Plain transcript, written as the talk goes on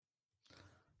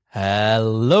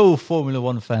Hello, Formula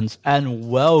One fans, and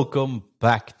welcome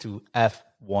back to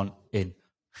F1 in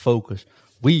Focus.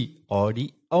 We are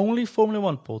the only Formula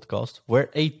One podcast where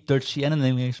a Dutchie and an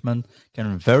Englishman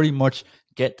can very much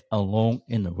get along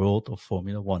in the world of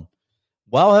Formula One,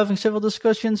 while having several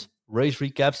discussions, race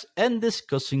recaps, and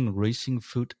discussing racing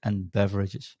food and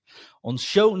beverages. On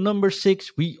show number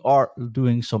 6, we are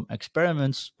doing some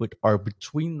experiments with our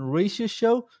Between Races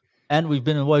show, and we've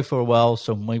been away for a while,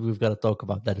 so maybe we've got to talk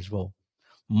about that as well.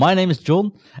 My name is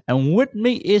John, and with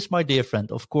me is my dear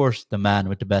friend, of course, the man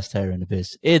with the best hair in the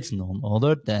biz. It's none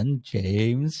other than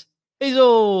James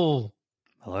Hazel.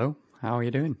 Hello, how are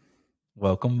you doing?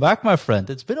 Welcome back, my friend.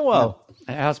 It's been a while.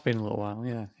 It has been a little while,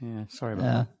 yeah. Sorry about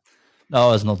that.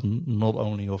 No, it's not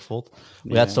only your fault.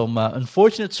 We had some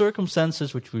unfortunate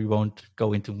circumstances, which we won't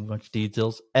go into much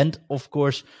details. And, of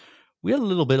course, we had a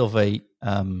little bit of a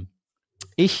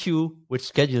issue with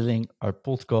scheduling our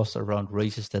podcast around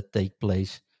races that take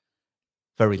place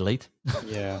very late.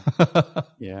 Yeah.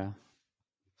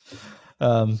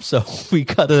 So we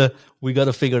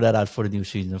gotta figure that out for the new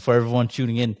season. For everyone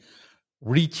tuning in,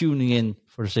 retuning in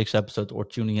for the 6th episode or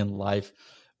tuning in live,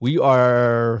 we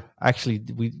are actually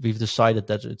we've decided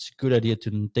that it's a good idea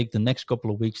to take the next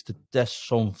couple of weeks to test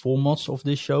some formats of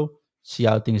this show, see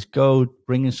how things go,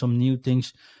 bring in some new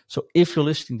things. So if you're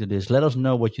listening to this, let us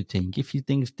know what you think. If you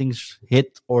think things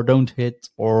hit or don't hit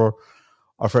or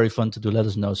are very fun to do, let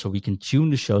us know so we can tune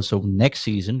the show. So next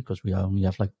season, because we only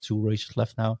have like 2 races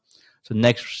left now, so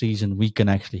next season we can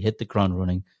actually hit the ground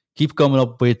running, keep coming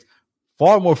up with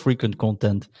far more frequent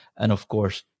content, and of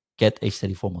course, get a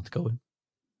steady format going.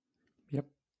 Yep.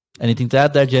 Anything to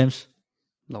add there, James?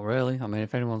 Not really. I mean,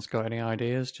 if anyone's got any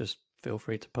ideas, just feel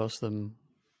free to post them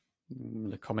in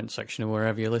the comment section or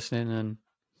wherever you're listening and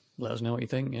let us know what you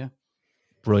think, yeah.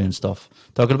 Brilliant stuff.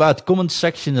 Talking about the comment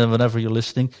section and whenever you're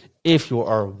listening, if you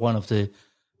are one of the,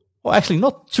 well, actually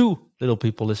not 2 little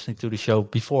people listening to the show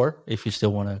before, if you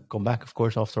still want to come back, of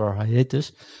course, after our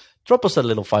hiatus, drop us that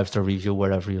little 5-star review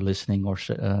wherever you're listening or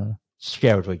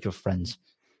share it with your friends.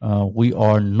 We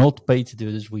are not paid to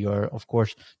do this. We are, of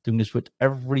course, doing this with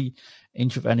every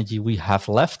inch of energy we have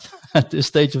left at this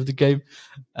stage of the game.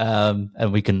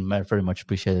 And we can very much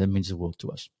appreciate it. It means the world to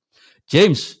us.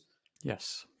 James.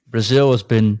 Yes. Brazil has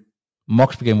been,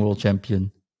 Max became world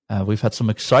champion. We've had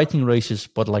some exciting races,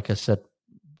 but like I said,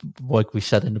 like we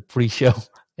said in the pre-show,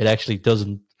 it actually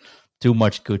doesn't do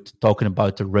much good talking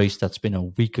about the race that's been a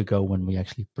week ago when we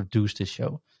actually produced this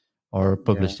show or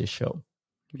published this show.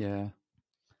 Yeah.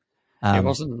 It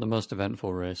wasn't the most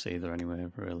eventful race either anyway,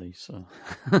 really. So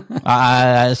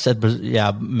I said,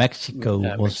 Mexico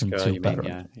wasn't Mexico, too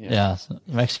bad. Yeah,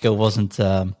 Mexico wasn't,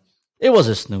 it was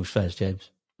a snooze fest, James.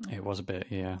 It was a bit,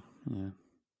 yeah.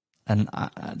 And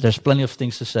there's plenty of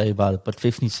things to say about it, but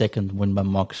 15-second win by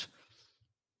Max,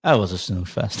 that was a snooze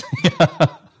fest.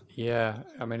 Yeah,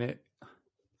 I mean,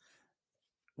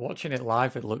 watching it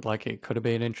live, it looked like it could have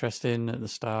been interesting at the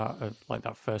start of like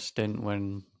that first stint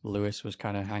when Lewis was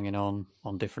kind of hanging on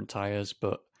different tires,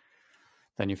 but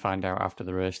then you find out after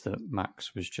the race that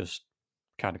Max was just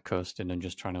kind of coasting and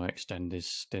just trying to extend his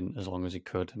stint as long as he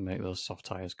could and make those soft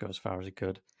tires go as far as he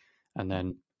could. And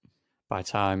then by the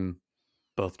time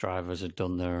both drivers had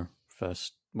done their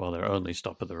only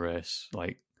stop of the race,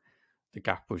 like the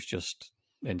gap was just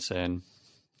insane.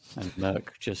 And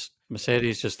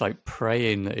Mercedes just like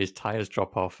praying that his tires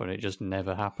drop off, and it just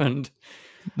never happened.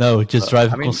 No, just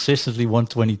driving consistently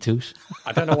 122s.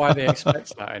 I don't know why they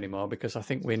expect that anymore, because I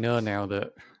think we know now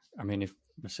that, I mean, if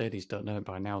Mercedes don't know it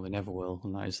by now, they never will.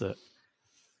 And that is that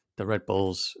the Red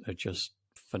Bulls are just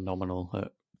phenomenal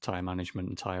at tyre management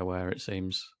and tyre wear, it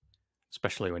seems,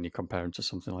 especially when you compare them to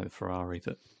something like the Ferrari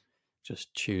that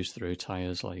just chews through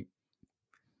tyres like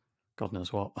God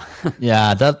knows what.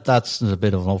 Yeah, that's a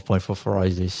bit of an off point for Ferrari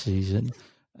this season.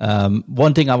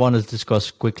 One thing I wanted to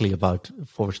discuss quickly about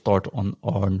before we start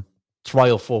on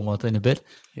trial format in a bit,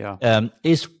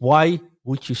 is why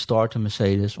would you start a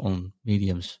Mercedes on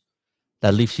mediums?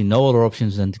 That leaves you no other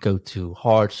options than to go to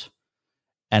hards,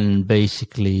 and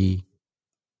basically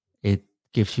it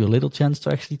gives you a little chance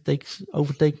to actually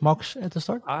overtake Max at the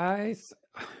start. I'm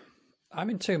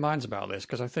in 2 minds about this,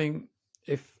 because I think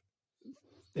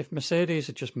if Mercedes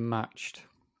had just matched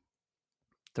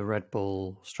the Red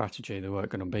Bull strategy, they weren't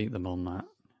going to beat them on that.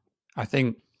 I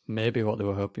think maybe what they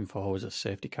were hoping for was a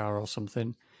safety car or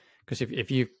something. Because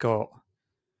if you're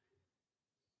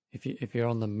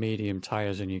on the medium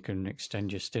tires and you can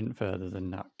extend your stint further,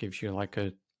 then that gives you like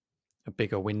a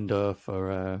bigger window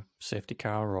for a safety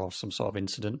car or some sort of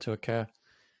incident to occur.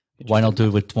 Why not do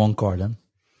it with one car then?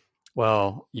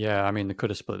 Well, yeah, I mean, they could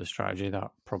have split the strategy.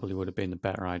 That probably would have been the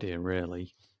better idea,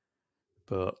 really.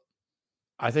 But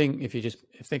I think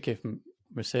if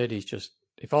Mercedes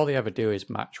if all they ever do is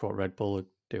match what Red Bull are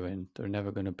doing, they're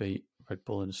never going to beat Red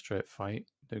Bull in a straight fight.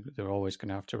 They're always going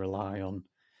to have to rely on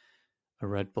a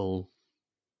Red Bull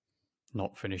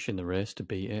not finishing the race to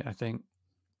beat it, I think.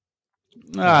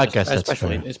 I guess that's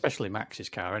fair. Especially Max's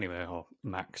car anyway, or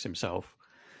Max himself.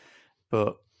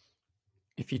 But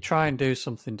if you try and do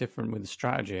something different with the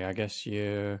strategy, I guess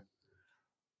you're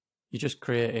just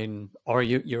creating, or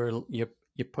you're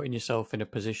putting yourself in a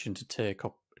position to take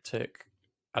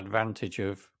advantage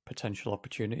of potential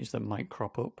opportunities that might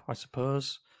crop up, I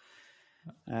suppose.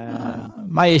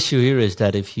 My issue here is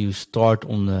that if you start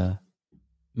on the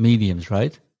mediums,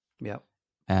 right? Yeah.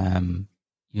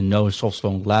 Softs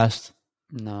won't last.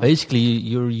 No. Basically,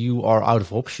 you are out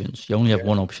of options. You only have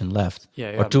one option left,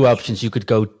 or two options. You could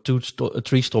go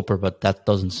three stopper, but that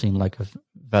doesn't seem like a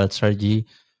valid strategy.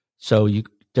 So you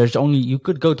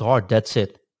could go to hard. That's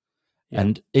it. Yeah.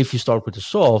 And if you start with the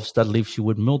softs, that leaves you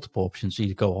with multiple options.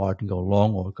 Either go hard and go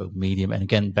long, or go medium, and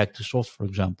again back to soft, for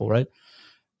example, right?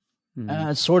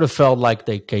 It sort of felt like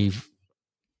they gave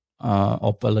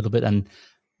up a little bit. And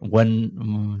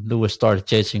when Lewis started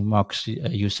chasing Max,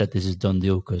 you said this is done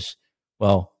deal because,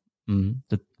 well,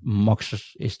 the Max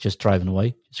is just driving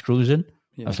away, just cruising.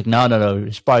 Yeah. I was like, no,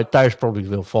 his tires probably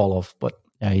will fall off. But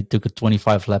yeah, he took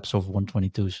 25 laps over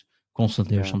 122s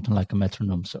constantly, or something like a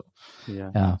metronome. So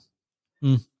yeah.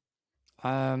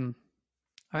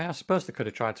 I suppose they could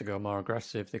have tried to go more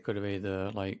aggressive. They could have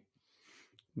either like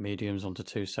mediums onto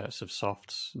two sets of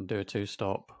softs and do a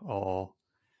two-stop, or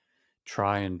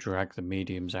try and drag the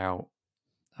mediums out.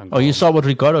 You saw what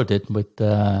Ricciardo did with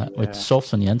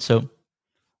softs in the end, so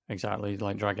exactly,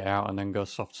 like drag it out and then go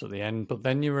softs at the end. But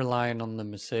then you're relying on the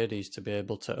Mercedes to be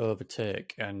able to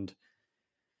overtake. And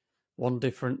one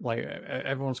different, like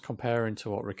everyone's comparing to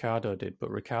what Ricciardo did, but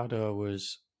Ricciardo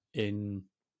was in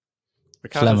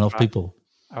slamming off people.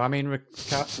 I mean,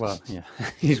 well, yeah,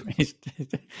 he's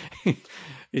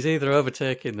either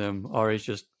overtaking them or he's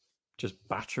just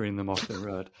battering them off the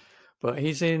road. But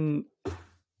he's in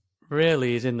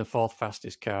the fourth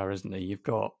fastest car, isn't he? You've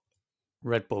got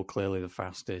Red Bull clearly the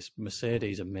fastest.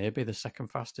 Mercedes are maybe the second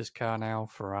fastest car now.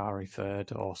 Ferrari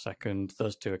third or second.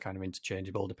 Those two are kind of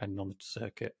interchangeable depending on the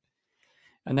circuit.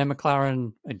 And then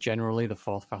McLaren are generally the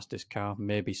fourth fastest car.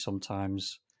 Maybe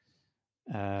sometimes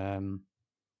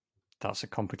that's a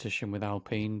competition with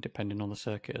Alpine, depending on the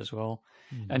circuit as well.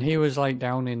 And he was like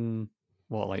down in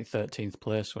 13th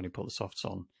place when he put the softs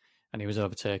on, and he was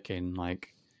overtaking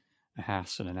like a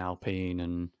Haas and an Alpine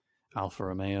and Alfa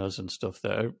Romeos and stuff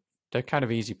that they're kind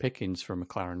of easy pickings for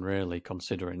McLaren, really,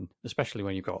 considering, especially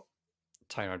when you've got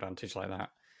tyre advantage like that.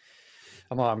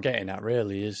 And what I'm getting at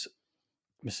really is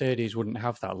Mercedes wouldn't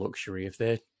have that luxury if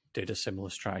they did a similar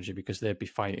strategy, because they'd be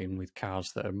fighting with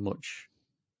cars that are much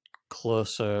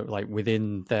closer, like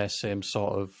within their same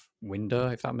sort of window,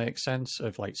 if that makes sense,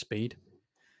 of like speed,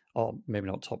 or maybe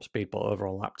not top speed, but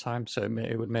overall lap time. So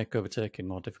it would make overtaking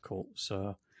more difficult.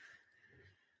 So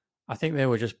I think they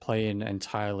were just playing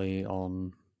entirely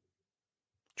on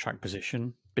track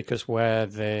position, because where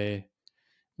they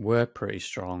were pretty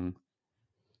strong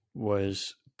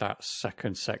was that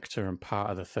second sector and part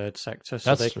of the third sector.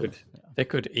 So they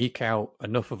could eke out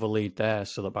enough of a lead there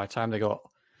so that by the time they got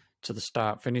to the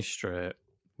start-finish straight,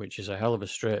 which is a hell of a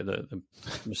straight that the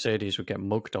Mercedes would get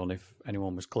mugged on if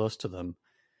anyone was close to them,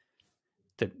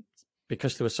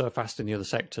 because they were so fast in the other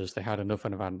sectors, they had enough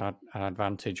of an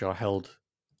advantage, or held,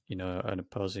 an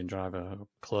opposing driver,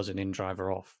 closing in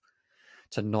driver off,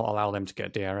 to not allow them to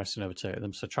get DRS and overtake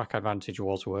them. So track advantage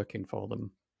was working for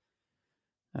them.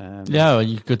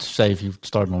 You could say if you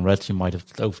started on Reds, you might have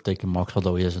overtaken Max,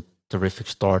 although he has a terrific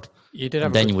start. You did,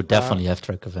 and then you would definitely have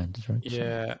track advantage, right?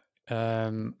 Yeah.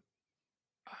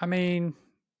 I mean,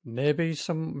 maybe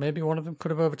one of them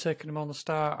could have overtaken him on the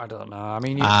start. I don't know. I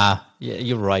mean, yeah,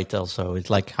 you're right. Also, it's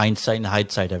like hindsight. In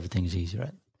hindsight, everything's easy,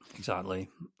 right? Exactly.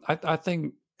 I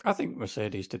think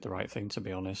Mercedes did the right thing, to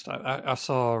be honest. I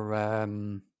saw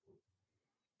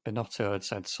Binotto had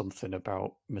said something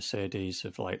about Mercedes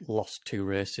have like lost 2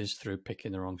 races through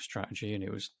picking the wrong strategy, and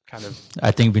it was kind of.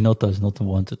 I think Binotto is not the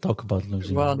one to talk about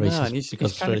losing races and he's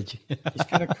strategy. He's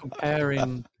kind of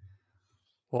comparing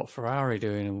what Ferrari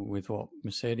doing with what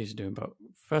Mercedes are doing. But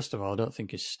first of all, I don't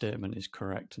think his statement is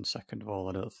correct, and second of all,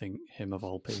 I don't think him of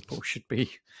all people should be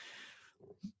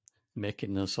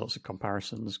making those sorts of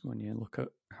comparisons when you look at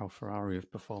how Ferrari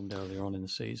have performed earlier on in the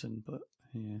season. But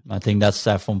yeah, I think that's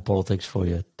F1 politics for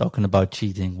you. Talking about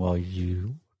cheating while your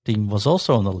team was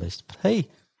also on the list. But hey,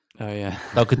 oh yeah,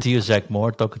 talking to you, Zach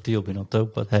Moore, talking to you,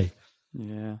 Binotto. But hey,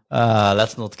 Yeah.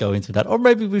 Let's not go into that. Or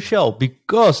maybe we shall,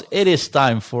 because it is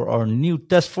time for our new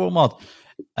test format.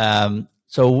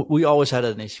 So we always had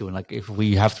an issue, and like if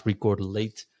we have to record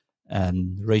late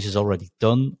and the race is already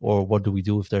done, or what do we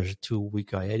do if there's a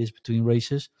 2-week hiatus between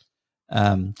races?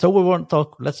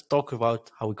 So let's talk about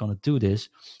how we're going to do this.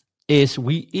 Is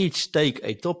we each take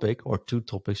a topic, or 2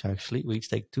 topics actually. We each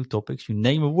take 2 topics. You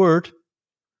name a word,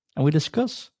 and we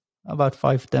discuss about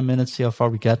 5-10 minutes. See how far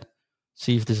we get.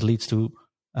 See if this leads to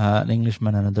an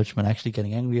Englishman and a Dutchman actually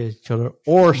getting angry at each other,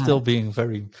 or still being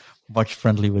very much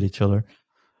friendly with each other.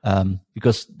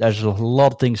 Because there's a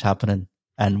lot of things happening,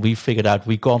 and we figured out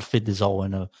we can't fit this all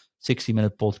in a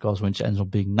 60-minute podcast, which ends up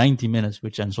being 90 minutes,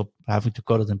 which ends up having to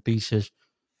cut it in pieces.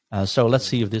 So let's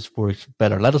see if this works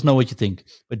better. Let us know what you think.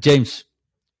 But James,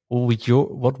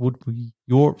 what would be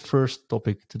your first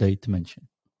topic today to mention?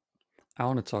 I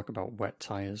want to talk about wet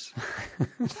tires.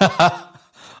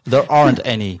 There aren't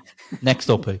any. Next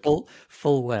topic.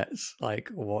 Full wets. Like,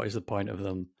 what is the point of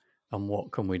them, and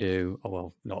what can we do? Oh,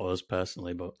 well, not us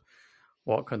personally, but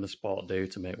what can the sport do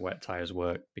to make wet tires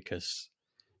work? Because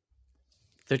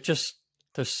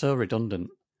they're so redundant.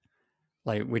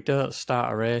 Like, we don't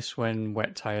start a race when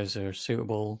wet tires are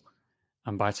suitable,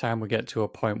 and by the time we get to a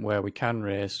point where we can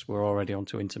race, we're already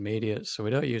onto intermediates. So we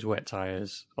don't use wet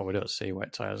tires, or we don't see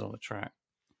wet tires on the track.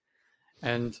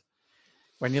 And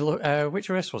when you look, which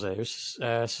race was it? It was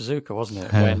Suzuka, wasn't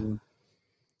it? When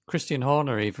Christian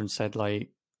Horner even said, like,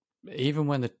 even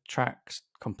when the track's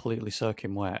completely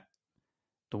soaking wet,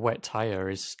 the wet tire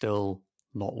is still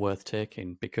not worth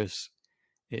taking because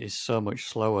it is so much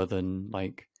slower than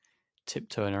like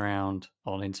tiptoeing around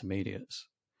on intermediates.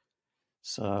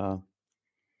 So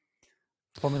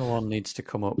Formula One needs to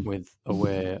come up with a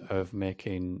way of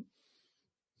making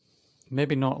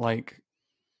maybe not like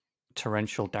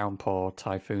torrential downpour,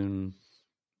 typhoon,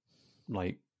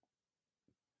 like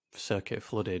circuit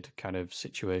flooded kind of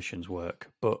situations work,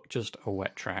 but just a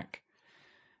wet track.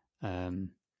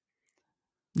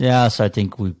 Yes, I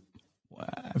think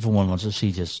everyone wants to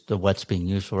see just the wets being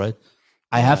useful, right?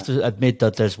 I have to admit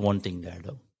that there's one thing there,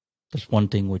 though. There's one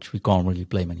thing which we can't really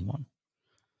blame anyone.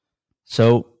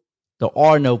 So there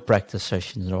are no practice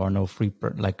sessions, there are no free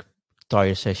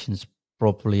tire sessions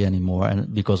properly anymore,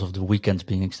 and because of the weekends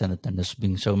being extended and there's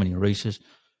being so many races,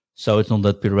 so it's not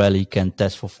that Pirelli can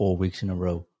test for 4 weeks in a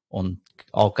row on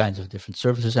all kinds of different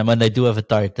surfaces. And when they do have a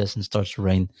tire test and it starts to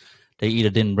rain, they either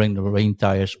didn't bring the rain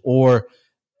tires, or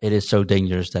it is so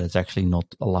dangerous that it's actually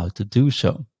not allowed to do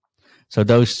so. So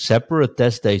those separate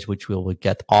test days, which we will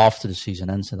get after the season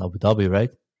ends in Abu Dhabi, right?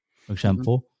 For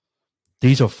example,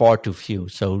 these are far too few.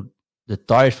 So the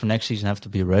tires for next season have to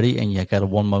be ready, and you get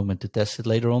one moment to test it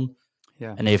later on.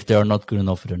 Yeah. And if they're not good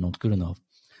enough, they're not good enough.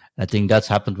 And I think that's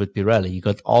happened with Pirelli. You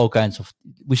got all kinds of.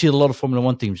 We see a lot of Formula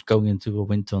One teams going into a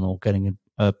wind tunnel, getting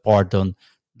a part done,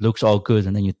 looks all good,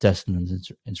 and then you test it and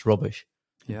it's rubbish.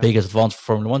 Yeah. The biggest advantage for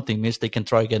Formula One team is they can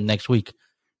try again next week.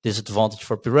 Disadvantage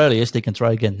for Pirelli is they can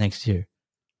try again next year.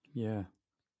 Yeah.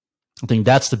 I think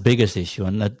that's the biggest issue.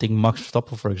 And I think Max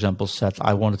Verstappen, for example, said,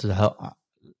 I wanted to help.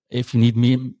 If you need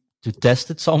me to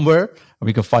test it somewhere and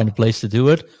we can find a place to do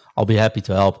it, I'll be happy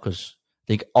to help, because I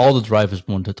think all the drivers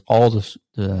want it, all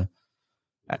the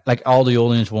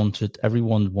audience wants it,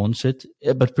 everyone wants it,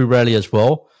 but Pirelli as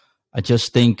well. I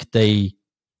just think they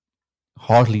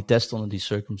hardly test under these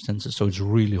circumstances, so it's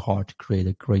really hard to create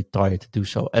a great tire to do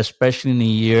so, especially in a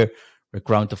year where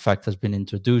ground effect has been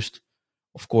introduced.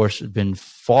 Of course, it's been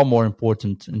far more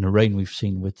important in the rain we've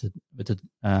seen with the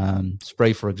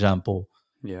spray, for example.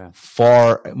 Yeah,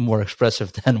 far more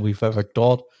expressive than we've ever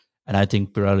thought. And I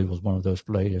think Pirelli was one of those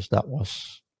players that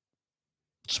was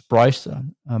surprised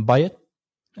by it.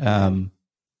 And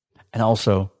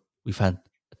also, we've had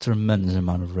a tremendous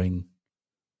amount of rain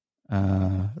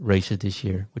races this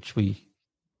year, which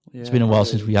it's been a while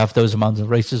since we have those amounts of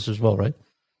races as well, right?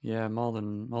 Yeah, more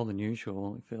than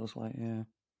usual, it feels like. Yeah.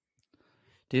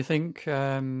 Do you think?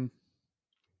 I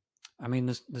mean,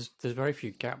 there's very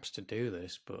few gaps to do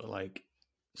this, but like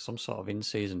some sort of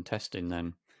in-season testing,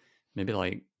 then maybe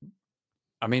like.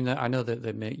 I mean, I know that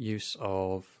they make use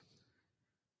of.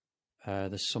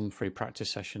 There's some free practice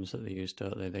sessions that they use,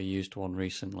 don't they? They used one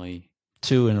recently.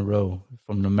 2 in a row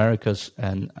from the Americas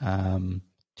and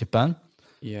Japan.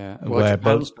 Yeah, well,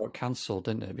 Japan's got cancelled,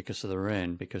 didn't it, because of the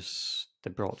rain, because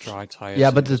they brought dry tires. Yeah,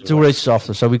 but the 2 races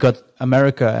after. So we got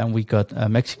America and we got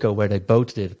Mexico, where they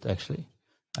both did it, actually.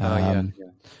 Yeah.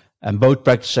 And both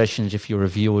practice sessions, if you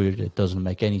review it, it doesn't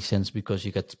make any sense, because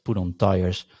you get to put on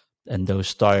tires, and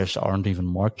those tires aren't even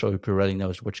marked, so Pirelli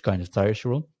knows which kind of tires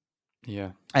you're on.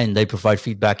 Yeah. And they provide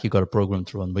feedback. You got a program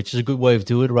to run, which is a good way of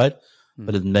doing it, right?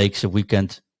 But it makes a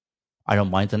weekend. I don't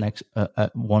mind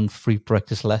one free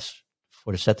practice less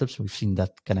for the setups. We've seen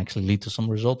that can actually lead to some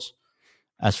results.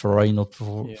 As Ferrari,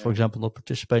 for example, not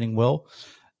participating well,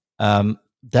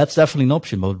 that's definitely an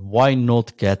option. But why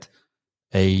not get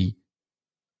a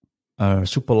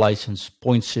super license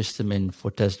point system in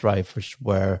for test drivers,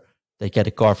 where they get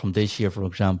a car from this year, for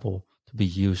example, to be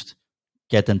used,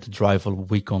 get them to drive a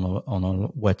week on a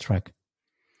wet track?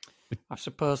 I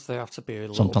suppose they have to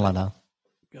be something like that.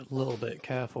 A little bit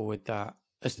careful with that.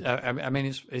 I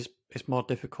mean, it's more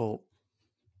difficult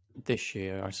this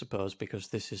year, I suppose, because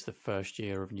this is the first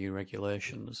year of new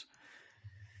regulations.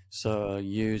 So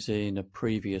using a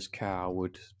previous car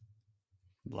would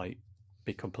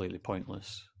be completely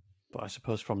pointless. But I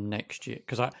suppose from next year,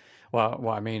 because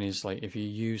what I mean is, like, if you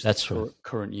use the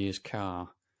current year's car,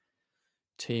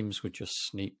 teams would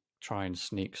just try and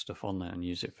sneak stuff on there and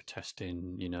use it for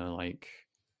testing. You know, like,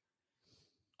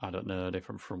 I don't know, a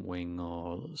different front wing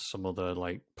or some other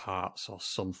like parts or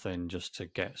something, just to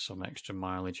get some extra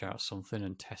mileage out of something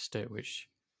and test it, which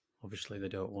obviously they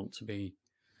don't want to be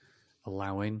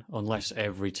allowing, unless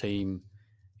every team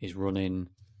is running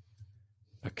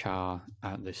a car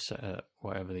at this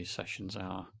whatever these sessions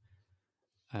are.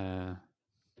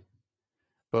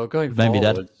 But going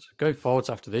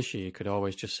forwards after this year, you could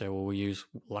always just say, well, we use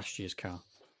last year's car.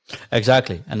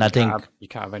 Exactly, and I think you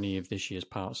can't have any of this year's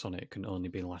parts on it. It can only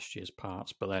be last year's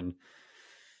parts. But then,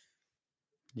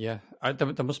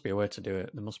 there must be a way to do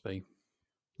it. There must be.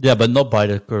 Yeah, but not by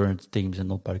the current teams and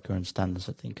not by the current standards,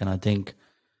 I think. And I think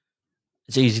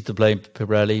it's easy to blame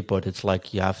Pirelli, but it's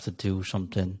like you have to do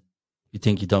something. You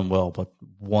think you've done well, but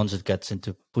once it gets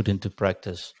put into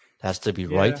practice, it has to be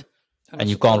right, and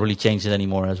you can't really change it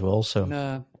anymore as well. So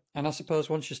no. And I suppose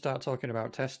once you start talking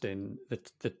about testing,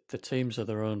 the teams are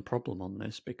their own problem on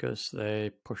this, because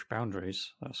they push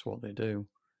boundaries. That's what they do.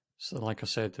 So, like I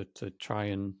said, to try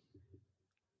and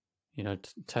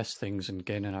test things and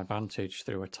gain an advantage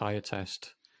through a tire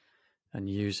test, and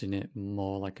using it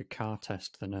more like a car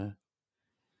test than a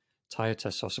tire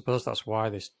test. So I suppose that's why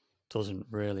this doesn't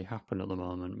really happen at the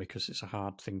moment, because it's a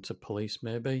hard thing to police,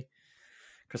 maybe.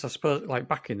 Because I suppose, like,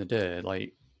 back in the day,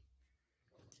 like,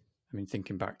 I mean,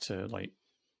 thinking back to like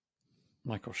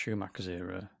Michael Schumacher's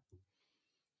era,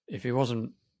 if he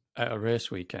wasn't at a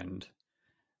race weekend,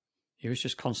 he was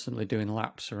just constantly doing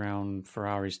laps around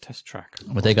Ferrari's test track.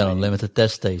 But they got unlimited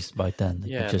test days by then.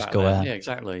 They could just go out. Yeah,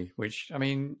 exactly. Which, I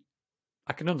mean,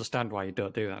 I can understand why you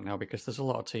don't do that now, because there's a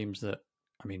lot of teams that,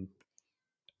 I mean,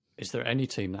 is there any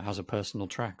team that has a personal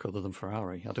track other than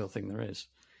Ferrari? I don't think there is.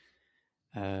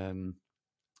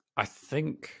 I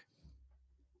think,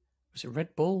 was it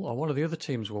Red Bull or one of the other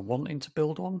teams were wanting to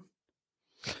build one?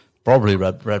 Probably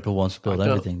Red Bull wants to build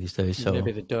everything these days. So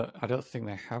maybe they don't. I don't think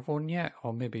they have one yet,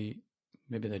 or maybe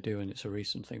they do, and it's a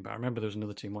recent thing. But I remember there was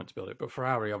another team wanting to build it. But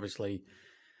Ferrari, obviously,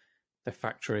 their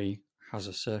factory has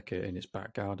a circuit in its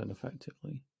back garden,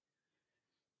 effectively.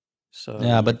 So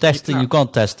yeah, but testing, you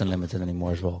can't test unlimited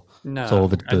anymore as well. No, it's all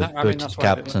with budget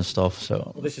caps and stuff.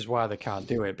 So this is why they can't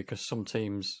do it, because some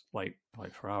teams like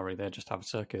Ferrari, they just have a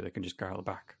circuit. They can just go out the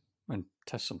back and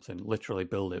test something, literally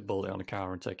build it on a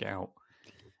car and take it out.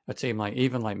 A team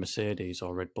like Mercedes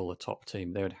or Red Bull, a top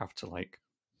team, they would have to like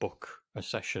book a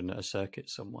session at a circuit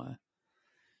somewhere.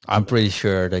 I'm pretty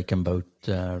sure they can both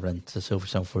rent a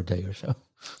Silverstone for a day or so.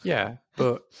 Yeah,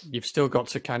 but you've still got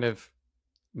to kind of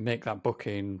make that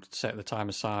booking, set the time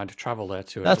aside, travel there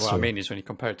to it. That's what I mean is, when you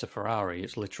compare it to Ferrari,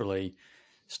 it's literally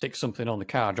stick something on the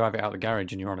car, drive it out the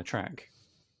garage, and you're on a track.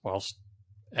 Whilst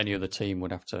any other team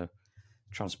would have to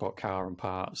transport car and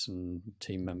parts and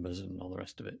team members and all the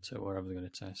rest of it to wherever they're going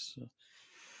to test. So.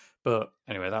 But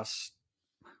anyway,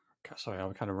 sorry,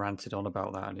 I kind of ranted on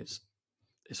about that, and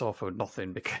it's all for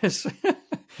nothing, because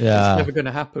it's never going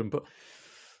to happen. But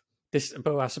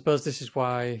I suppose this is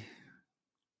why.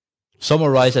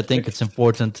 Summarize, I think it's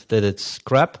important that it's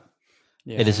crap.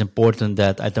 Yeah. It is important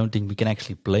that I don't think we can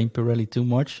actually blame Pirelli too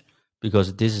much,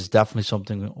 because this is definitely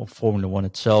something of Formula One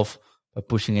itself, by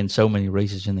pushing in so many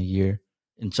races in a year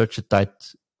in such a tight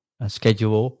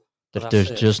schedule that there's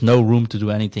just no room to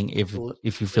do anything if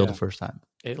you fail the first time.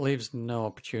 It leaves no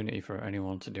opportunity for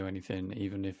anyone to do anything,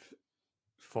 even if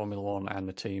Formula One and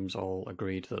the teams all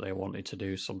agreed that they wanted to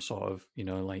do some sort of,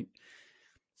 like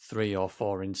 3 or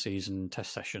 4 in-season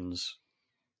test sessions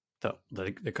that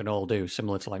they can all do,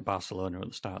 similar to like Barcelona at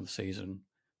the start of the season,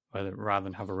 where rather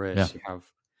than have a race, you have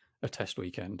a test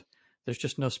weekend. There's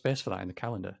just no space for that in the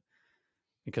calendar,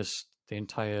 because the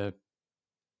entire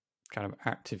kind of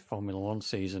active Formula One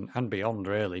season and beyond,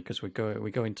 really, because we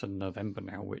go into November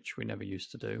now, which we never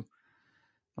used to do.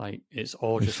 Like, it's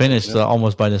all just finished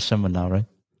almost by December now, right?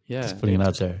 Yeah, Just putting it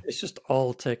out there. it's just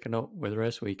all taken up with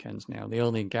race weekends now. The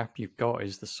only gap you've got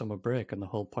is the summer break, and the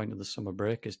whole point of the summer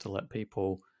break is to let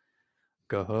people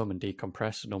go home and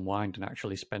decompress and unwind and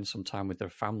actually spend some time with their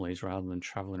families rather than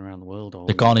traveling around the world all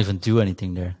They year. can't even do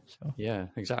anything there. So Yeah,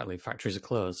 exactly. Factories are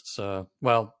closed. So,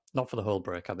 well, not for the whole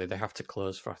break, are they? They have to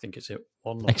close for, I think it's 1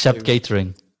 or except 2.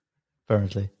 catering,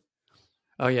 apparently.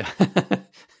 Oh, yeah.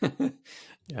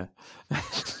 Yeah.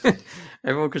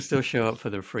 Everyone could still show up for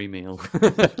their free meal.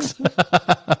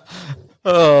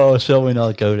 Oh, shall we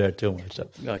not go there too much? So.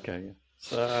 Okay, yeah.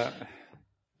 So,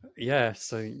 yeah,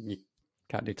 so you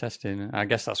can't do testing. I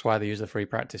guess that's why they use the free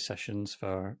practice sessions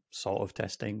for sort of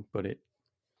testing, but it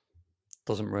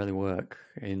doesn't really work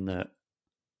in that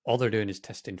all they're doing is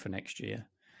testing for next year.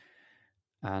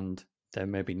 And they're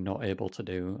maybe not able to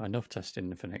do enough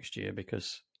testing for next year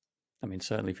because, I mean,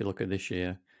 certainly if you look at this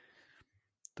year,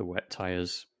 the wet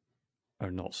tyres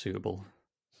are not suitable.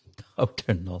 Oh,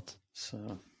 they're not.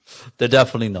 So They're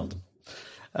definitely not.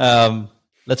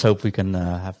 Let's hope we can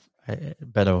have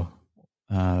better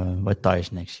wet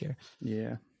tires next year.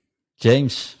 yeah,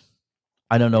 James,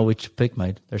 I don't know which to pick,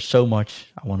 mate. There's so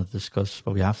much I want to discuss,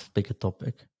 but we have to pick a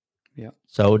topic. yeah.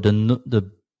 So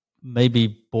the maybe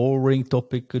boring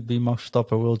topic could be Max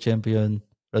Verstappen, world champion,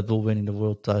 Red Bull winning the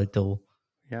world title.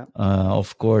 Yeah.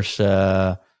 Of course,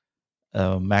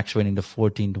 Max winning the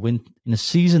 14th win in a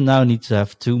season now needs to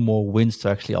have 2 more wins to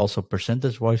actually also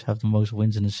percentage-wise have the most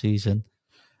wins in a season.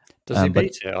 Does he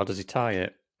beat it or does he tie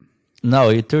it?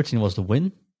 No, 13 was the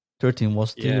win. 13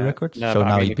 was the record. No, so but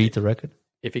now I mean, he beat the record.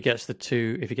 If he gets the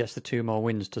 2 more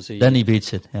wins, does he? Then he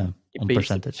beats it. Yeah, He on beats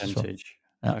percentage. the percentage.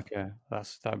 Yeah. Okay,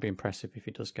 that'd be impressive if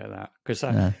he does get that. Because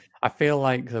I feel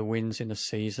like the wins in a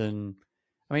season.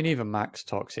 I mean, even Max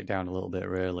talks it down a little bit.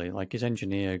 Really, like his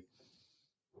engineer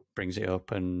brings it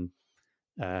up, and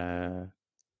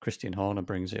Christian Horner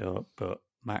brings it up, but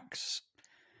Max,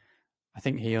 I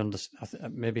think he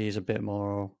maybe he's a bit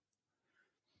more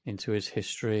into his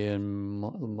history and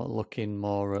looking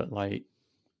more at like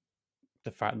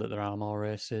the fact that there are more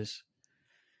races.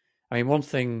 I mean, one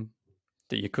thing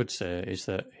that you could say is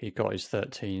that he got his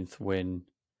 13th win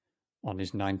on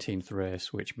his 19th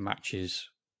race, which matches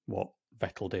what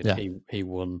Vettel did. Yeah. He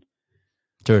won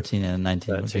 13 and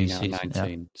 19. 13 out of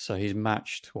 19. Yeah. So he's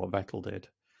matched what Vettel did.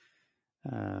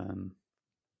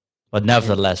 But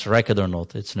nevertheless, record or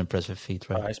not, it's an impressive feat,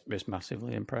 right? It's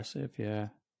massively impressive, yeah.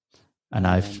 And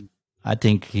I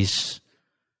think he's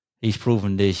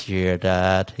proven this year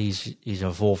that he's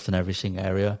evolved in every single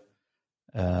area.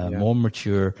 More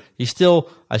mature.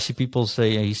 I see people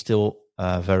say he's still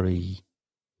very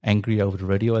angry over the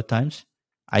radio at times.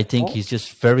 I think he's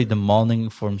just very demanding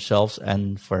for himself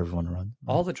and for everyone around.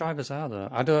 All the drivers are though.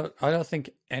 I don't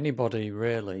think anybody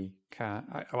really can.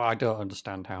 I don't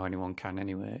understand how anyone can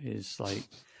anyway. Is like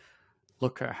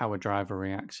look at how a driver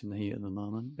reacts in the heat at the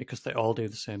moment because they all do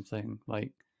the same thing.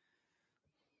 Like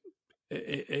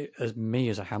as me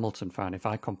as a Hamilton fan, if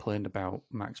I complained about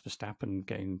Max Verstappen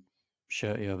getting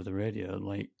shirty over the radio,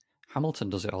 like Hamilton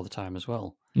does it all the time as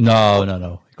well.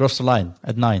 No. He crossed the line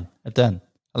at 9, at 10,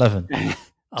 11.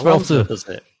 Alonso does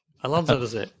it. Alonso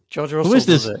does it. George Russell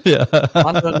does it. Yeah.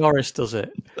 Lando Norris does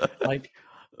it. Like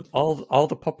all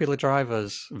the popular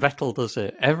drivers, Vettel does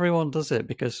it. Everyone does it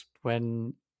because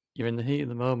when you're in the heat of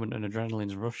the moment and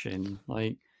adrenaline's rushing,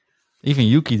 like even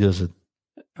Yuki does it.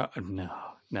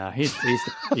 No, he's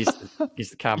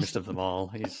the calmest of them all.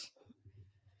 He's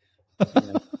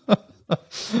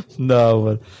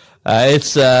no,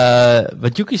 but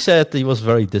but Yuki said he was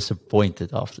very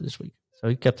disappointed after this week, so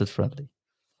he kept it friendly.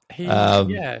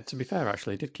 To be fair,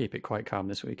 actually, he did keep it quite calm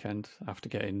this weekend after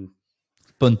getting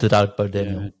punted out by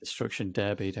Daniel. Destruction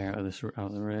derbied out of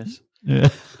the race. Yeah.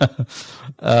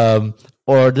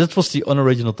 Or this was the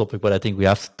unoriginal topic, but I think we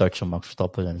have to touch on Max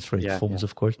Verstappen and his race performance,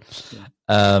 of course.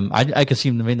 Yeah. I can see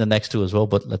him win the next 2 as well,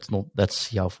 but let's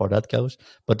see how far that goes.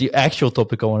 But the actual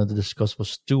topic I wanted to discuss was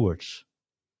stewards.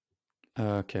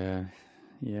 Okay.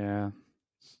 Yeah.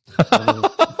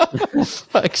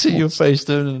 I see your face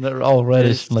turning all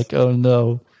reddish. Like, oh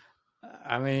no.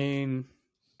 I mean,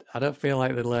 I don't feel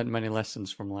like they learned many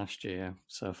lessons from last year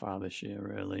so far this year,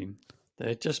 really.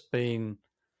 They've just been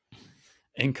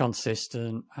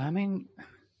inconsistent. I mean,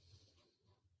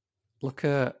 look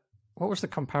at what was the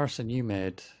comparison you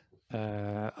made?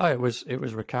 It was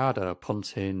Ricciardo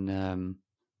punting.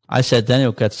 I said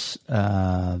Daniel gets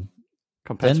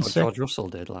compared to what George Russell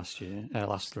did last year,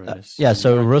 last race.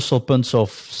 So Russell punts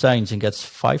off Sainz and gets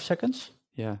 5 seconds.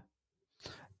 Yeah.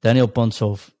 Daniel punts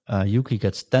off Yuki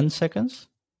gets 10 seconds.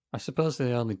 I suppose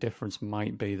the only difference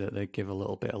might be that they give a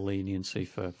little bit of leniency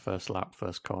for first lap,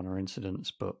 first corner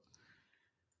incidents, but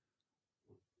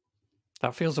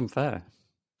That feels unfair.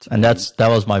 And that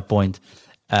was my point.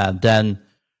 Then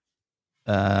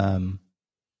um,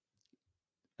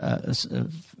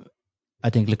 I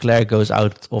think Leclerc goes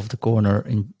out of the corner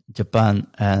in Japan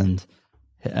and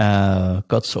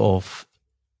cuts off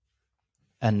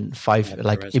and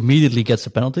immediately gets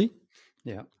a penalty.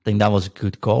 Yeah. I think that was a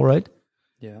good call, right?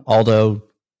 Yeah. Although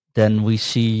then we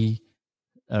see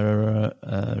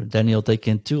Daniel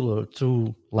taking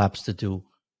two laps to do.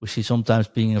 We see sometimes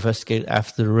being investigated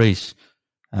after the race.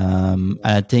 And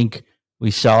I think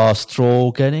we saw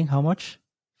Stroll getting how much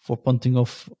for punting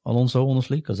off Alonso,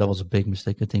 honestly, because that was a big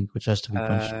mistake, I think, which has to be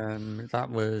punched. That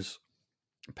was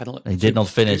penalty. He did not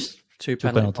finish. Two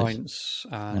penalty points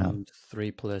and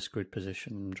 3 place grid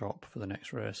position drop for the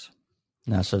next race.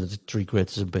 Yeah, so the 3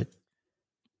 grids is a bit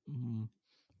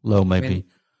low, maybe.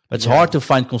 But it's hard to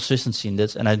find consistency in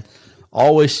this, and I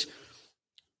always.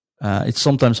 It's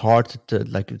sometimes hard to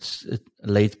it's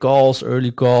late calls,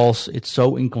 early calls. It's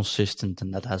so inconsistent,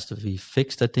 and that has to be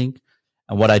fixed, I think.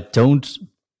 And what I don't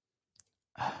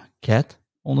get,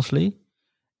 honestly,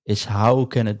 is how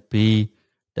can it be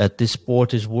that this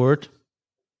sport is worth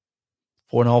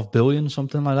 $4.5 billion,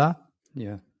 something like that?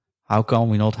 Yeah. How come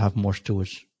we not have more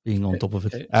stewards being on top of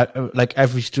it? Like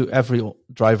every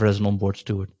driver has an onboard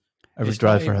steward. Every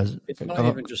driver has. It's not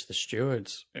even just the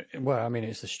stewards. Well, I mean,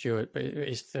 it's the steward, but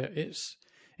it's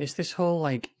this whole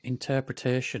like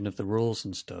interpretation of the rules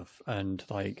and stuff, and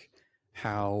like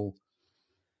how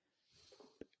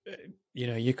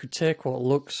you could take what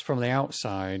looks from the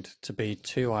outside to be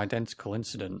 2 identical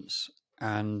incidents,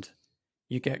 and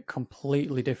you get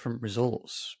completely different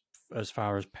results as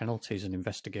far as penalties and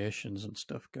investigations and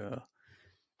stuff go.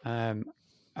 I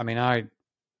mean, I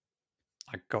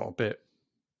got a bit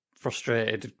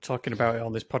frustrated talking about it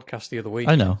on this podcast the other week.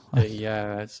 I know.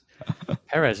 Perez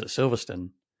at Silverstone,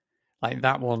 like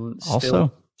that one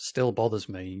still bothers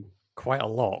me quite a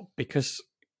lot, because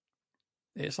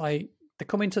it's like they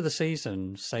come into the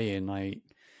season saying like,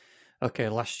 okay,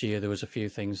 last year there was a few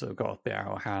things that got a bit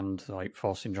out of hand, like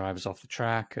forcing drivers off the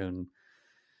track and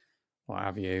what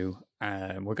have you.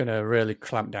 We're going to really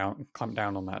clamp down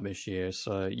on that this year.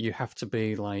 So you have to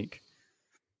be like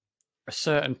a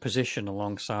certain position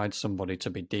alongside somebody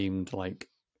to be deemed like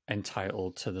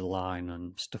entitled to the line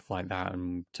and stuff like that,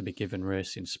 and to be given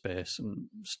racing space and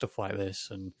stuff like this,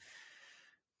 and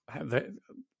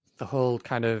the whole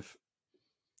kind of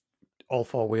all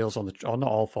 4 wheels on the, or not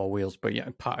all 4 wheels, but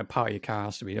part of your car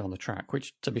has to be on the track,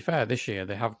 which, to be fair, this year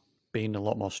they have been a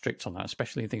lot more strict on that,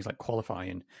 especially in things like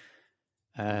qualifying,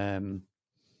 where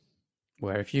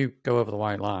if you go over the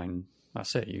white line,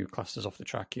 that's it, you classed as off the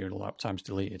track, your lap time's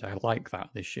deleted. I like that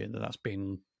this year, that's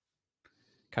been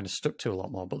kind of stuck to a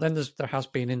lot more. But then there has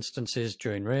been instances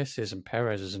during races, and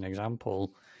Perez, as an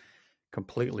example,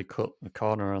 completely cut the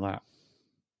corner of that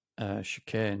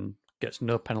chicane, gets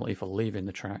no penalty for leaving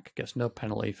the track, gets no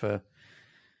penalty for,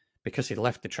 because he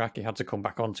left the track, he had to come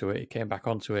back onto it. He came back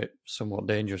onto it somewhat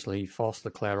dangerously, forced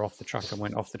Leclerc off the track and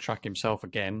went off the track himself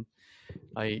again.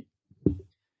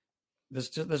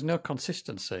 There's no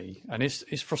consistency, and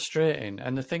it's frustrating.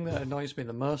 And the thing that annoys me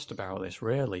the most about this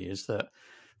really is that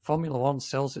Formula One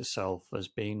sells itself as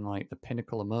being like the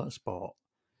pinnacle of motorsport,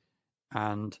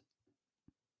 and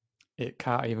it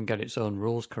can't even get its own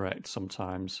rules correct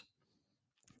sometimes,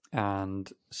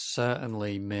 and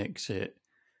certainly makes it.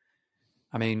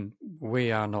 I mean,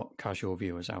 we are not casual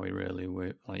viewers, are we? Really,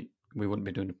 we wouldn't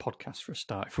be doing a podcast for a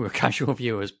start if we were casual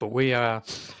viewers, but we are.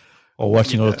 Or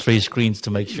watching all 3 screens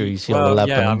to make sure you see all the lap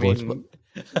onboards.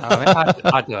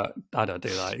 I don't do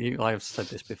that. I've said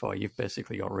this before. You've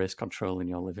basically got race control in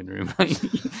your living room.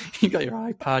 You got your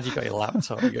iPad, you got your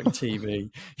laptop, you got your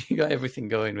TV, you got everything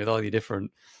going with all your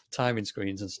different timing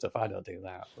screens and stuff. I don't do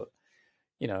that, but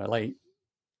like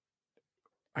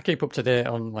I keep up to date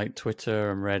on like Twitter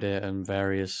and Reddit and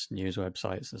various news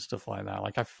websites and stuff like that.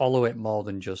 Like I follow it more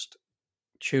than just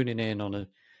tuning in on a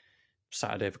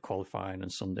Saturday for qualifying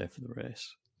and Sunday for the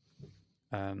race.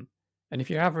 And if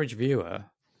your average viewer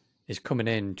is coming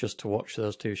in just to watch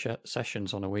those 2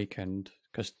 sessions on a weekend,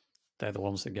 because they're the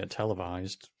ones that get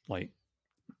televised, like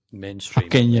mainstream. How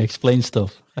can you explain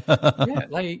stuff? Yeah,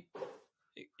 like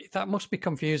that must be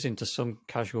confusing to some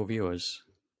casual viewers.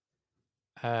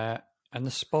 And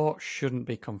the sport shouldn't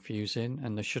be confusing,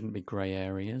 and there shouldn't be grey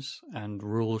areas, and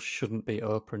rules shouldn't be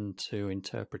open to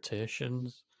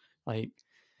interpretations. Like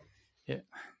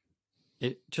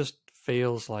it just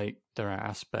feels like there are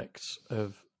aspects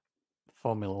of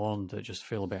Formula One that just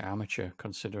feel a bit amateur,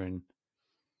 considering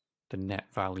the net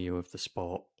value of the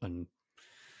sport, and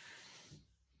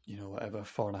whatever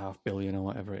 $4.5 billion or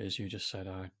whatever it is you just said.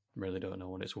 I really don't know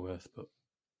what it's worth, but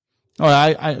Oh,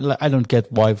 I don't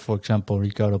get why, for example,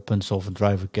 Ricardo punts off a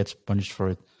driver, gets punished for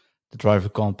it. The driver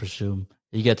can't presume.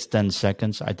 He gets 10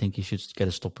 seconds. I think he should get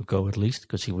a stop and go at least,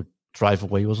 because he would drive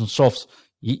away. He wasn't soft.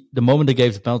 The moment they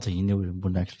gave the penalty, he knew he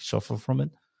wouldn't actually suffer from it.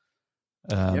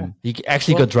 He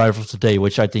actually got driver of the day,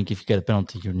 which I think if you get a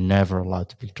penalty, you're never allowed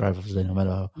to be driver of the day, no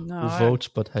matter who votes.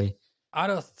 But hey, I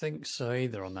don't think so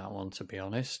either on that one, to be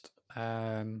honest.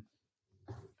 Yeah,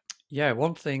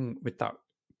 one thing with that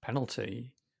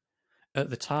penalty at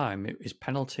the time, his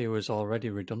penalty was already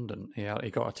redundant.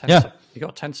 He got a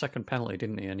 10-second penalty,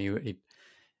 didn't he? And he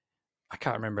I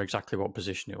can't remember exactly what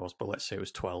position it was, but let's say it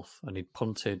was 12th, and he'd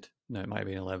punted. No, it might have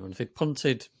been 11th. He'd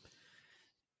punted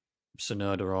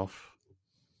Tsunoda off.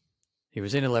 He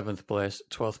was in 11th place.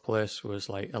 12th place was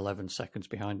like 11 seconds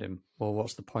behind him. Well,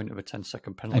 what's the point of a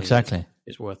 10-second penalty? Exactly.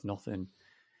 It's worth nothing.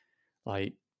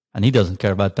 And he doesn't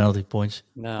care about penalty points.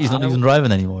 No, he's not even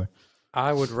driving anymore.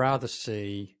 I would rather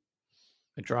see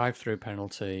a drive-through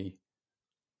penalty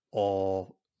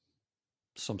or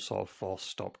some sort of forced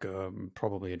stop go.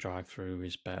 Probably a drive-through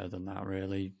is better than that,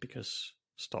 really, because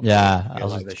stop. Yeah, I feel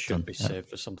like they should be saved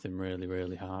for something really,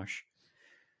 really harsh.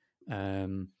 I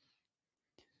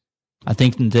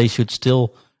think they should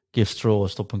still give Stroll a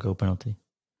stop and go penalty.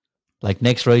 Like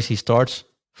next race he starts,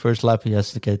 first lap he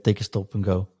has to take a stop and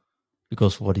go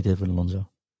because of what he did with Alonso.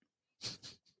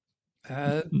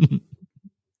 The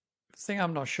thing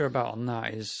I'm not sure about on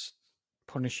that is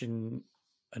punishing.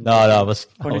 I was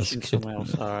someone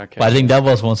else. Oh, okay. But I think that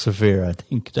was one severe. I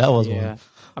think that was one.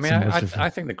 I mean, I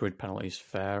think the grid penalty is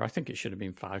fair. I think it should have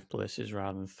been 5 places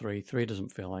rather than 3. 3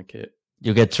 doesn't feel like it.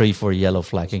 You get 3 for a yellow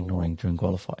flag ignoring during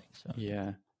qualifying. So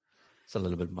yeah. It's a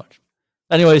little bit much.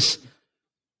 Anyways,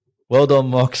 well done,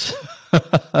 Max.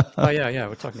 yeah,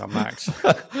 we're talking about Max.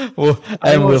 Of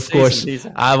course,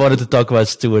 I wanted to talk about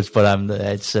stewards, but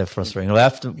it's frustrating.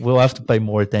 We'll have to pay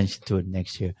more attention to it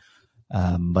next year.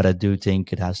 But I do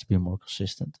think it has to be more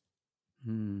consistent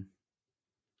and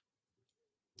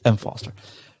faster.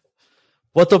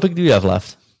 What topic do you have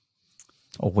left?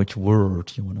 Or which word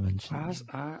do you want to mention?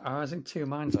 I was in two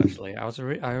minds, actually.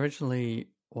 I originally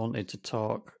wanted to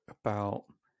talk about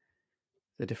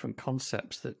the different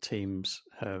concepts that teams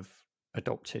have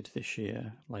adopted this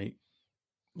year. Like,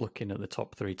 looking at the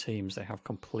top 3 teams, they have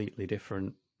completely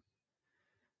different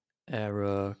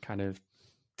era kind of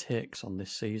takes on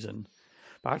this season.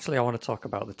 But actually, I want to talk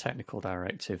about the technical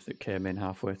directive that came in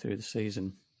halfway through the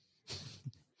season.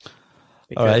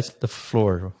 All right, the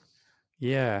floor.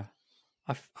 Yeah.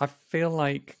 I feel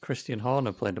like Christian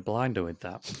Horner played a blinder with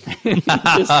that.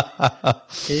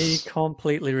 he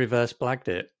completely reverse blagged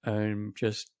it and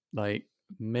just like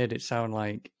made it sound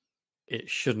like it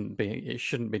shouldn't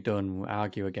be done.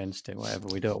 Argue against it, whatever.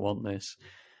 We don't want this.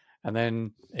 And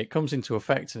then it comes into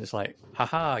effect, and it's like,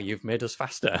 haha, you've made us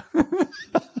faster.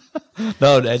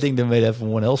 No, I think they made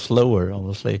everyone else slower,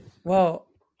 honestly. Well,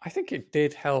 I think it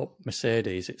did help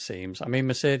Mercedes, it seems. I mean,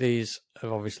 Mercedes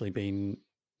have obviously been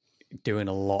doing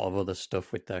a lot of other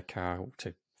stuff with their car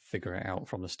to figure it out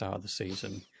from the start of the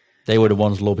season. They were the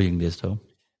ones lobbying this, though.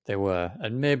 They were.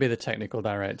 And maybe the technical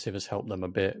directive has helped them a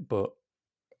bit, but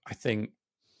I think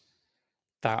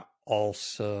that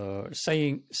also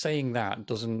saying that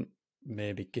doesn't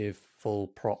maybe give full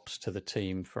props to the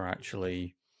team for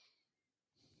actually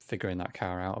figuring that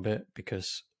car out a bit,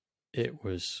 because it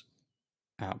was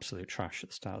absolute trash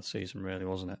at the start of the season, really,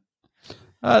 wasn't it?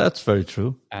 That's very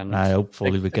true. And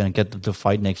hopefully we can get them to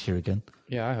fight next year again.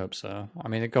 Yeah, I hope so. I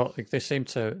mean, they seem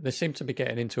to be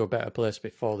getting into a better place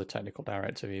before the technical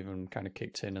directive even kind of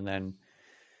kicked in, and then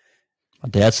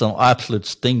they had some absolute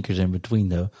stinkers in between,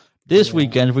 though. This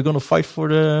weekend we're going to fight for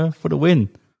the win,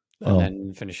 and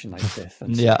then finishing like 5th.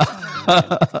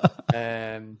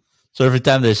 So every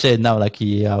time they say it now, like,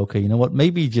 yeah, okay, you know what?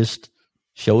 Maybe just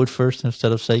show it first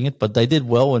instead of saying it. But they did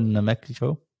well in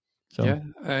Mexico. So.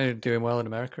 Yeah, doing well in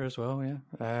America as well, yeah.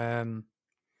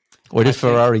 Or did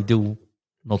Ferrari do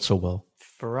not so well?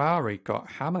 Ferrari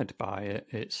got hammered by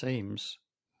it seems.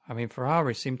 I mean,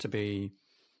 Ferrari seemed to be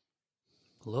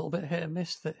a little bit hit and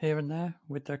miss here and there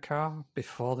with their car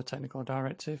before the technical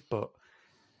directive, but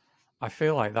I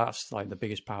feel like that's like the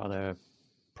biggest part of their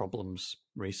problems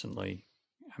recently.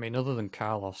 I mean, other than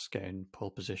Carlos getting pole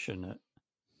position at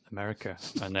America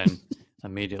and then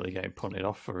immediately getting punted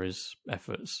off for his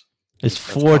efforts. His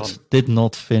Ford did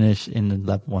not finish in the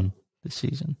lap 1 this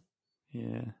season.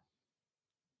 Yeah.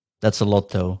 That's a lot,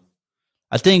 though.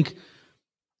 I think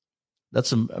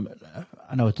that's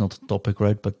I know it's not a topic,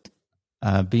 right? But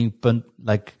being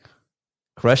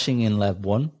crashing in lap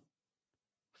 1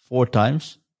 4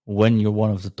 times when you're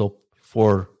one of the top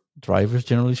 4 drivers,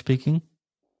 generally speaking.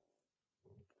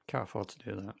 Can't afford to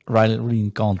do that.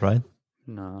 Really can't, right?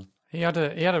 No. He had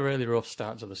a really rough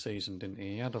start to the season, didn't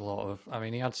he? He had a lot of. I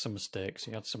mean, he had some mistakes.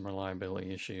 He had some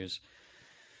reliability issues.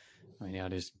 I mean, he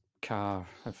had his car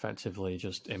effectively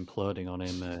just imploding on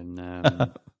him, and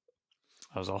that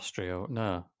was Austria.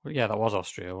 No, yeah, that was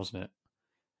Austria, wasn't it?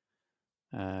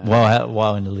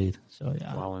 While in the lead. So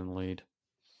yeah. While in the lead.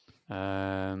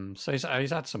 So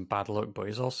he's had some bad luck, but he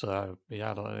has also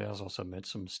made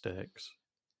some mistakes.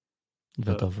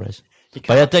 Bit of race. But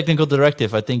yeah, technical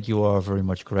directive, I think you are very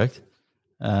much correct.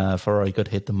 Ferrari got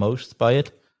hit the most by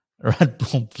it. Red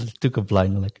Bull took a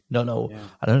blind, like, no, yeah.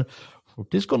 I don't.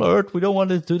 This is gonna hurt. We don't want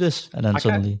to do this, and then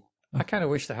suddenly, I kind of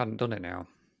wish they hadn't done it now.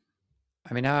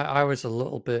 I mean, I was a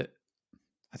little bit.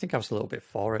 I think I was a little bit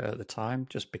for it at the time,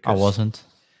 just because I wasn't.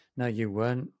 No, you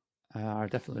weren't. I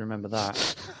definitely remember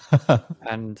that.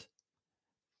 And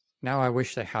now I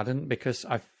wish they hadn't, because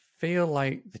I feel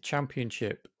like the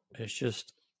championship has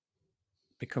just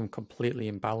become completely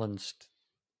imbalanced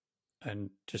and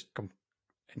just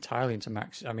entirely into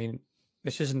Max. I mean,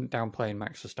 this isn't downplaying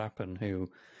Max Verstappen, who,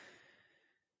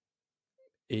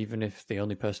 even if the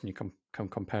only person you can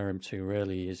compare him to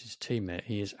really is his teammate,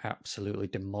 he is absolutely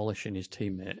demolishing his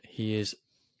teammate. He is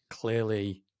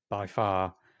clearly by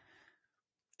far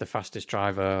the fastest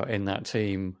driver in that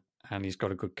team, and he's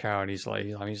got a good car, and he's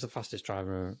the fastest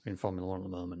driver in Formula One at the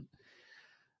moment.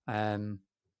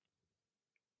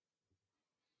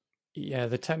 Yeah,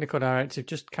 the technical directive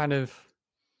just kind of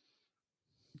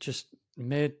just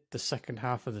made the second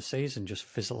half of the season just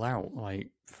fizzle out.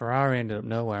 Like, Ferrari ended up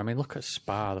nowhere. I mean, look at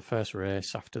Spa, the first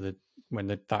race after when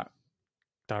that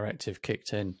directive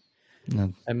kicked in.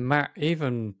 No. And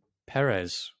even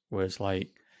Perez was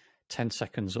like 10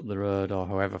 seconds up the road, or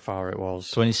however far it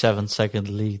was. 27-second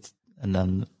lead, and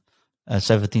then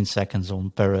 17 seconds on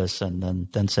Perez, and then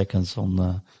 10 seconds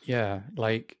on... it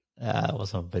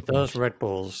was a bit those much. Red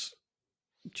Bulls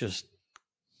just...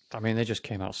 I mean, they just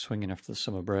came out swinging after the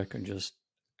summer break and just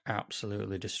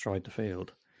absolutely destroyed the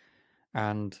field.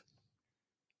 And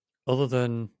other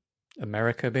than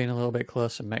America being a little bit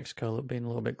close and Mexico being a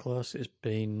little bit close, it's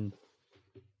been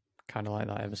kind of like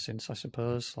that ever since, I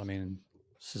suppose. I mean,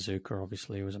 Suzuka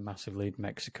obviously was a massive lead.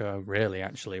 Mexico really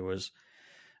actually was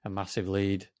a massive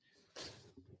lead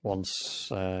once...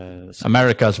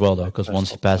 America as well, though, because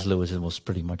once he passed Lewis, it was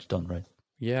pretty much done, right?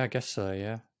 Yeah, I guess so,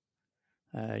 yeah.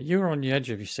 You were on the edge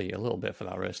of your seat a little bit for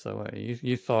that race, though, weren't you?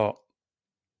 You thought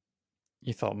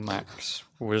Max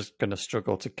was going to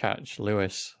struggle to catch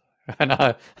Lewis, and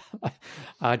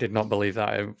I did not believe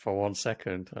that for 1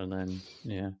 second. And then,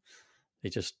 yeah, he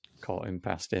just caught him,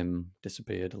 passed him,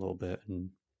 disappeared a little bit,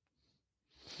 and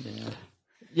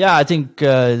yeah, I think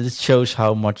this shows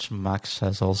how much Max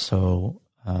has also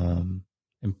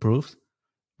improved.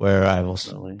 Where I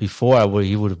was before,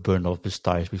 he would have burned off his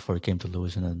tires before he came to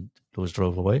Lewis, and then Lewis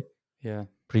drove away. Yeah.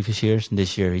 Previous years, and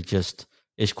this year he just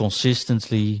is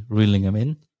consistently reeling him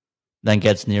in, then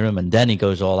gets near him, and then he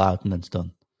goes all out, and then it's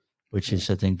done. Which is,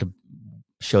 I think,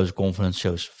 shows confidence,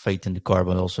 shows faith in the car,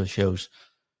 but also shows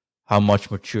how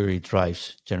much mature he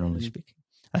drives, generally speaking.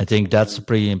 I think that's a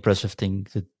pretty impressive thing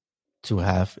to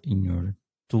have in your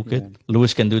toolkit. Yeah.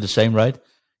 Lewis can do the same, right?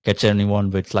 Catch anyone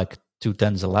with like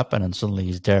 2/10 a lap, and then suddenly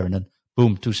he's there, and then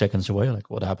boom, 2 seconds away. Like,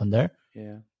 what happened there?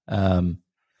 Yeah.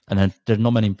 And then there's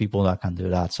not many people that can do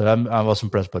that. So I was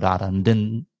impressed by that, and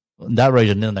then that race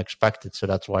I didn't expect it. So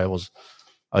that's why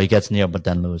he gets near, but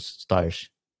then Lewis' tires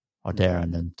are there,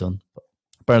 and then done. But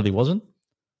apparently wasn't.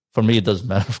 For me, it doesn't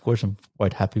matter. Of course, I'm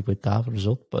quite happy with that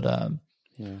result. But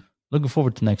looking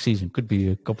forward to next season. Could be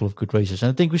a couple of good races,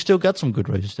 and I think we still got some good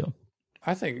races still.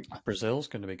 I think Brazil's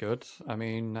going to be good. I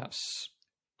mean, that's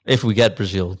if we get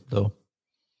Brazil, though.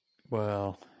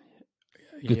 Well,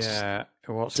 yeah.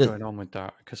 What's going on with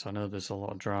that? Because I know there's a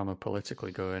lot of drama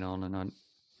politically going on, and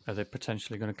are they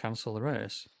potentially going to cancel the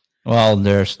race? Well,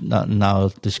 there's now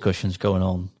discussions going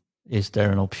on. Is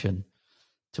there an option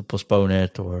to postpone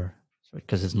it, or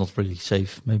because it's not really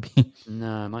safe? Maybe.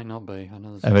 No, it might not be. I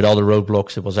know. And with all the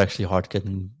roadblocks, it was actually hard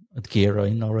getting a gear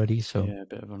in already. So yeah, a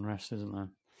bit of unrest, isn't there?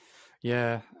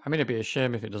 Yeah, I mean, it'd be a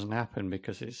shame if it doesn't happen,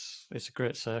 because it's a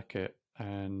great circuit,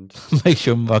 and make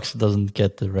sure Max doesn't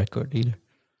get the record either.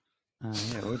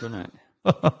 Yeah, it would, wouldn't it?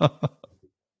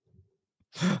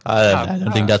 I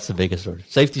don't think that's the biggest order.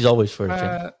 Safety's always first.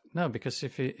 No, because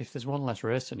if there's one less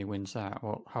race and he wins that,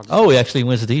 well, how? He actually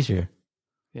wins it easier.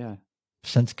 Yeah,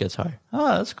 percentage gets higher.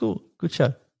 That's cool. Good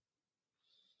shot.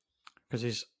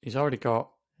 Because he's already got.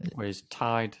 Well, he's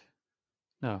tied.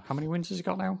 No, how many wins has he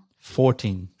got now?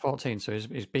 14. 14. So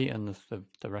he's beaten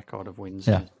the record of wins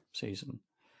in the season.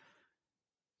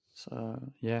 So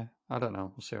yeah, I don't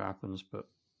know. We'll see what happens, but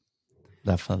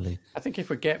definitely. I think if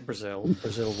we get Brazil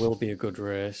will be a good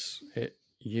race. It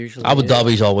usually Abu is.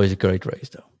 Dhabi is always a great race,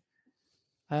 though.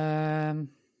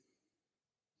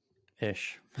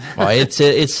 Ish. Well, it's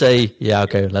a yeah.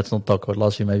 Okay, let's not talk about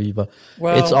last year, maybe, but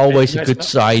Well, it's always no, a it's good not-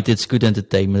 sight. It's good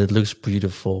entertainment. It looks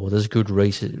beautiful. There's good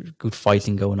races, good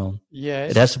fighting going on. Yeah,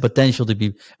 It has the potential to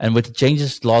be, and with the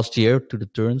changes last year to the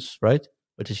turns, right,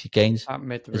 with the chicanes, that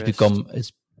made the it's race.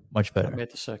 it's much That better. made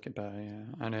the circuit better,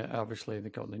 yeah. And obviously they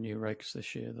got the new regs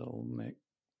this year that'll make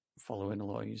following a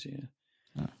lot easier.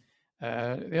 Yeah.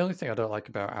 The only thing I don't like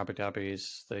about Abu Dhabi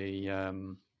is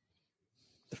the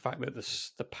fact that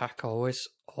the pack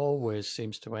always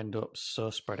seems to end up so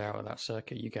spread out of that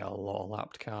circuit. You get a lot of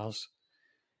lapped cars,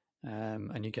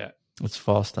 and you get It's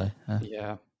fast,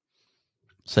 yeah.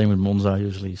 Same with Monza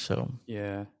usually. So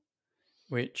Yeah,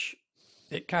 which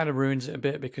it kind of ruins it a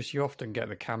bit because you often get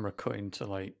the camera cut into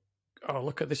like, oh,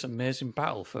 look at this amazing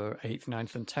battle for 8th,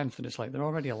 9th, and 10th. And it's like they're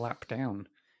already a lap down.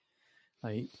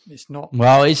 Like, it's not.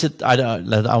 well, is it? I don't.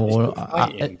 Let I, It's will- good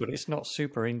fighting, but it's not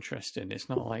super interesting. It's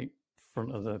not like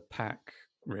front of the pack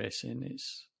racing.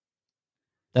 It's.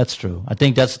 That's true. I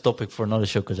think that's a topic for another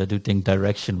show because I do think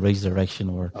race direction,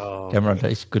 or camera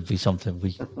race could be something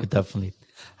we could definitely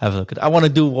have a look at. I want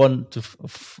to do one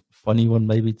funny one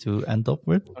maybe to end up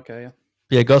with. Okay, yeah.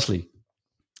 Pierre Gasly.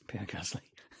 Pierre Gasly.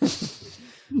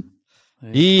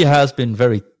 He has been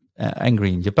very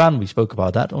angry in Japan. We spoke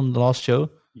about that on the last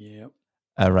show. Yeah.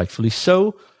 Rightfully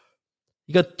so.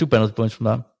 He got 2 penalty points from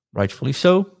that. Rightfully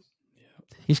so. Yep.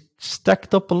 He's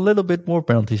stacked up a little bit more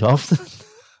penalties after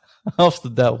after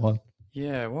that one.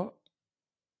 Yeah. What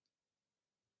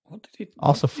did he?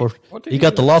 Also he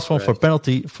got got the last one for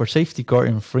penalty for safety car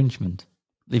infringement,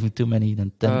 leaving too many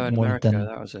than 10 more America, than 10.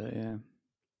 that was it. Yeah.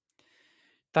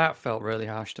 That felt really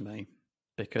harsh to me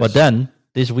because. But then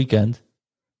this weekend,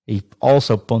 he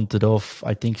also punted off,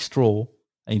 I think, Stroll,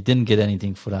 and he didn't get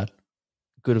anything for that.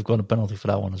 Could have got a penalty for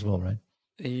that one as well, right?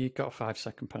 He got a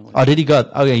 5-second penalty. Oh, did he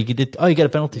got? Oh, yeah, he did. Oh, he got a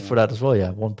penalty for that as well.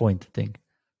 Yeah, 1 point, I think.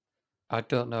 I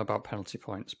don't know about penalty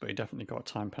points, but he definitely got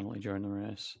a time penalty during the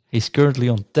race. He's currently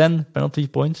on 10 penalty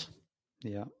points.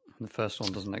 Yeah, and the first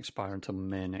one doesn't expire until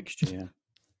May next year.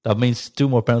 That means 2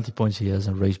 more penalty points he has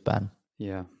and race ban.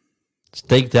 Yeah. So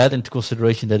take that into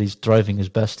consideration that he's driving his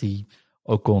best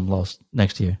Ocon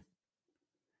next year.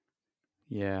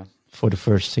 Yeah. For the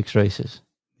first 6 races.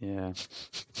 Yeah.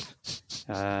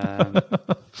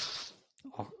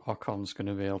 Ocon's going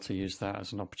to be able to use that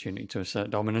as an opportunity to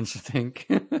assert dominance, I think.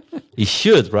 He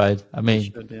should, right? I mean, he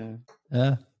should,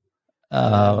 yeah.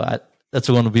 That's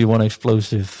going to be one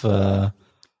explosive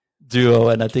duo,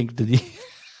 and I think that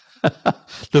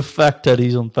the fact that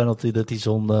he's on penalty, that he's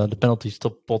on the penalty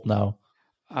stop pot now.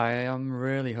 I am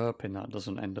really hoping that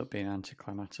doesn't end up being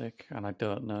anticlimactic, and I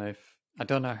don't know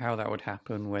how that would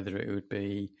happen. Whether it would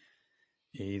be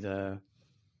either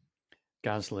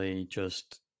Gasly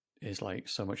just is like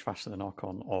so much faster than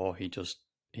Ocon, or he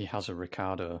has a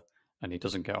Ricciardo and he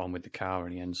doesn't get on with the car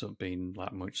and he ends up being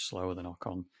like much slower than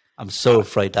Ocon. I'm so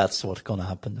afraid that's what's going to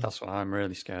happen. That's what I'm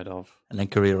really scared of. And then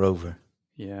career over.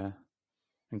 Yeah.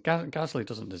 And Gasly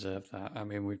doesn't deserve that. I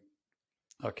mean, we've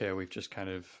just kind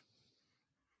of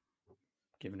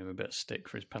given him a bit of stick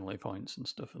for his penalty points and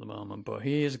stuff at the moment, but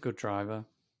he is a good driver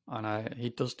and he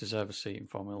does deserve a seat in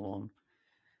Formula One.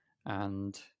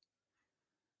 And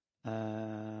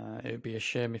it would be a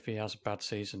shame if he has a bad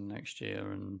season next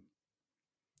year and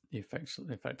he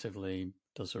effectively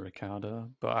does a Ricciardo.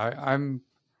 But I'm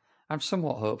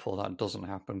somewhat hopeful that doesn't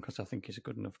happen because I think he's a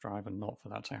good enough driver not for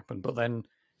that to happen. But then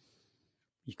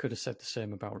you could have said the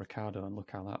same about Ricciardo and look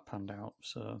how that panned out.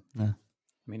 So, yeah.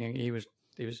 I mean, he was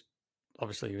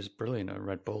obviously he was brilliant at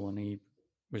Red Bull and he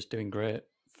was doing great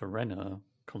for Renault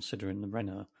considering the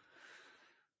Renault.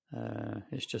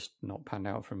 It's just not panned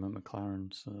out from a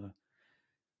McLaren. So,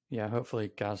 yeah, hopefully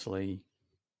Gasly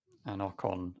and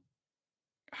Ocon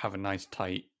have a nice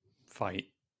tight fight.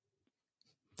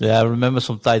 Yeah, I remember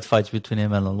some tight fights between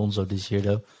him and Alonso this year,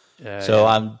 though. So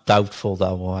I'm doubtful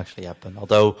that will actually happen.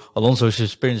 Although Alonso is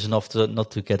experienced enough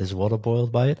not to get his water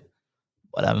boiled by it.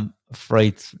 But I'm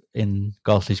afraid in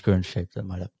Gasly's current shape that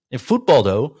might happen. In football,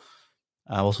 though,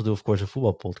 I also do, of course, a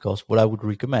football podcast. What I would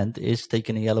recommend is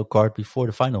taking a yellow card before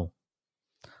the final.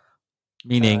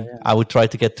 Meaning, I would try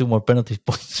to get 2 more penalty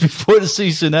points before the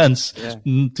season ends.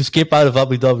 Yeah. To skip out of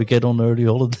Abu Dhabi, get on early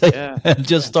holiday, and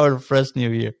just start a fresh new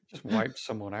year. Just wipe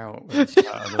someone out at the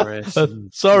start of the race.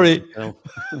 Sorry.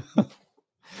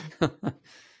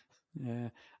 Yeah.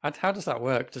 And how does that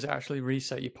work? Does it actually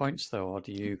reset your points, though, or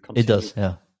do you continue? It does,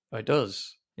 yeah. Oh, it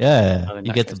does? Yeah.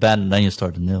 You get the ban and then you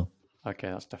start anew. Okay,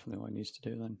 that's definitely what he needs to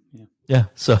do then. Yeah. Yeah,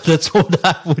 so that's what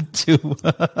I would do.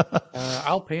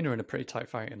 Alpine are in a pretty tight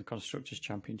fight in the Constructors'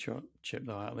 Championship,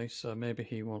 though, at least. So maybe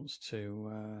he wants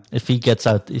to. If he takes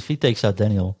out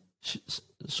Daniel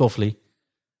softly,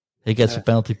 he gets the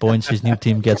penalty points. His new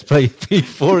team gets played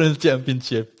P4 in the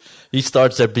championship. He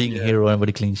starts there being a hero and with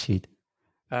a clean sheet.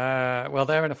 Well,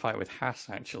 they're in a fight with Haas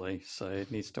actually, so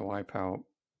it needs to wipe out.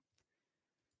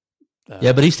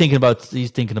 Yeah, but he's thinking about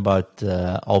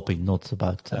Alpine, not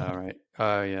about. All right.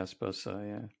 Oh yeah, I suppose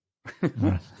so.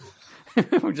 Yeah.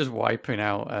 We're just wiping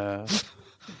out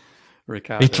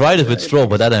Ricardo. He tried it with Stroll,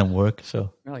 but that didn't work.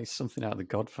 So like something out of The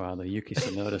Godfather. Yuki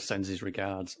Tsunoda sends his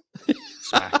regards.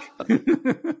 Smack.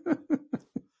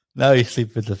 Now you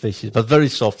sleep with the fishes, but very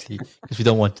softly because we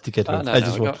don't want it to get hurt.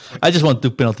 I just want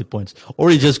 2 penalty points, or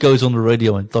he just goes on the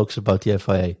radio and talks about the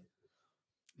FIA.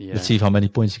 Yeah. Let's see how many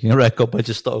points he can rack up by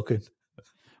just talking.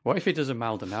 What if he does a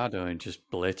Maldonado and just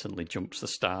blatantly jumps the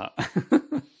start?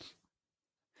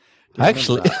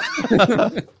 Actually,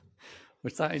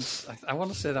 was that? I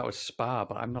want to say that was Spa,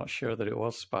 but I'm not sure that it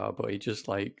was Spa. But he just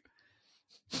like,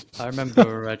 I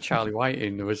remember Charlie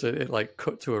Whiting. There was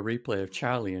cut to a replay of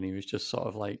Charlie, and he was just sort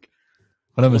of like,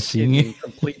 when I was seeing in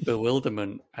complete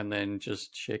bewilderment, and then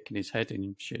just shaking his head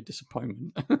in sheer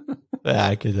disappointment. Yeah,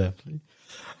 I could definitely.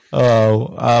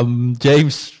 Oh,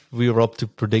 James, we were up to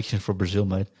predictions for Brazil,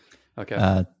 mate.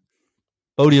 Okay.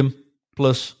 Podium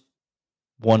plus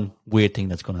one weird thing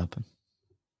that's going to happen.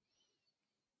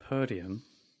 Podium.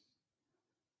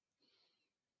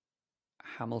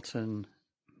 Hamilton,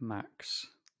 Max.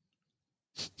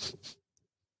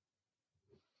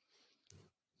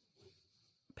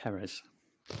 Perez.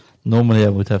 Normally, I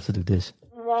would have to do this.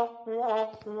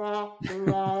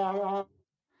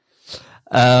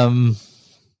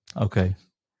 Okay.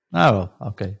 Oh,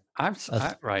 okay.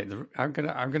 Right. I'm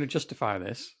gonna justify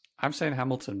this. I'm saying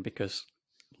Hamilton because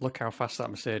look how fast that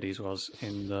Mercedes was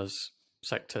in those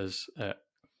sectors at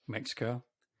Mexico.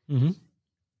 Mm-hmm.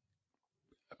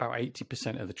 About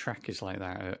 80% of the track is like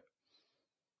that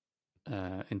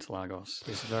at Interlagos.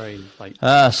 It's very like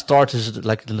start is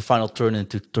like the final turn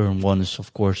into turn 1 is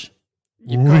of course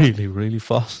really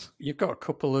fast. You've got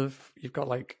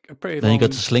like a pretty. Then you got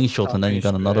the slingshot, and then you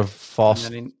got another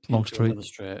fast long straight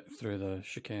through the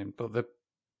chicane. But the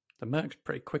Merc's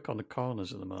pretty quick on the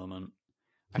corners at the moment.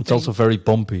 It's also very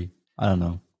bumpy. I don't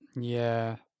know.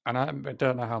 Yeah, and I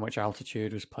don't know how much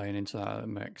altitude was playing into that at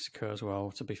Mexico as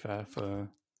well. To be fair, for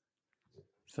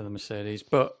the Mercedes,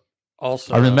 but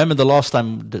also I remember the last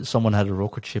time that someone had a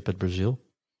rocket ship at Brazil.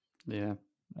 Yeah.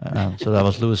 So that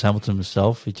was Lewis Hamilton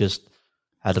himself. He just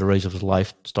had the race of his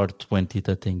life. Started 20th,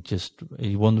 I think.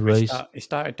 He won the race. He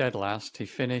started dead last. He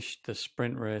finished the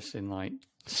sprint race in like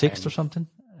 6th or something,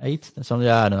 8th, something.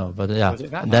 Yeah, I don't know, but yeah. Was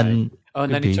it that and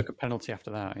then he took a penalty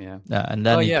after that. Yeah. Yeah, and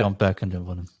then he jumped back and then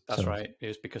won. That's right. It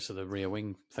was because of the rear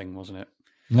wing thing, wasn't it?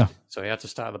 Yeah. So he had to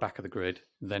start at the back of the grid.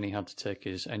 Then he had to take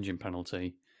his engine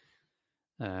penalty,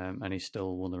 and he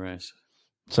still won the race.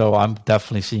 So I'm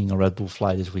definitely seeing a Red Bull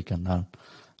fly this weekend now.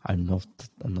 I'm not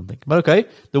thinking. But okay,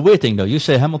 the weird thing though, you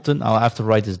say Hamilton. I'll have to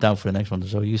write this down for the next one.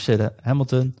 So you say that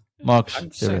Hamilton, Max.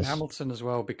 I'm saying Hamilton as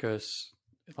well because,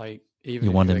 like, even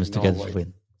you want him to get his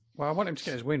win. Well, I want him to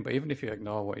get his win, but even if you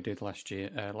ignore what he did last year,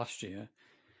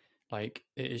 like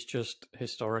it is just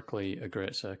historically a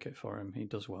great circuit for him. He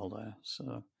does well there,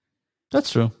 so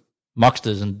that's true. Max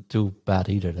doesn't do bad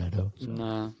either, there though. So.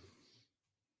 No.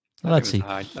 Let's see.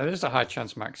 There's a high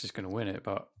chance Max is going to win it,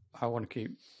 but I want to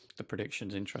keep the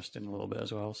predictions interesting a little bit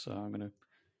as well. So I'm going to,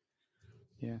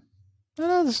 yeah.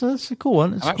 That's a cool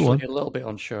one. I'm actually a little bit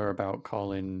unsure about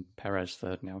calling Perez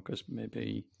third now because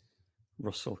maybe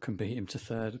Russell can beat him to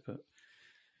third. But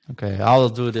okay, I'll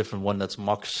do a different one. That's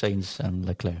Max, Sainz, and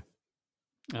Leclerc.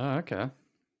 Oh, okay.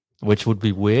 Which would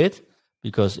be weird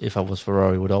because if I was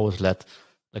Ferrari, I would always let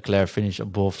Leclerc finish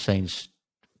above Sainz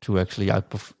to actually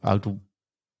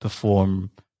outperform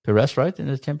Perez, right, in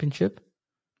the championship.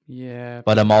 Yeah,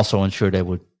 but I'm also unsure they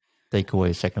would take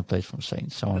away second place from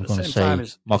Sainz. So I'm going to say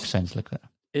Max, Sainz, Leclerc.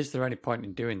 Is there any point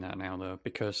in doing that now, though?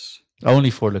 Because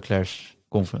only for Leclerc's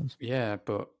confidence. Yeah,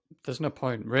 but there's no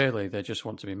point really. They just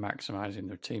want to be maximising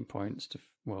their team points. Do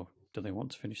they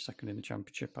want to finish second in the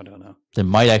championship? I don't know. They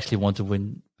might actually want to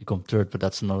become third, but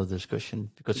that's another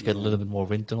discussion because you get a little bit more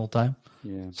wind tunnel time.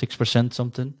 Yeah, 6%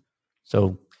 something.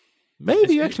 So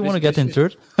maybe you actually want to get in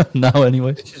third now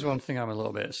anyway. This is one thing I'm a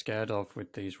little bit scared of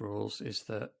with these rules is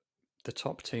that the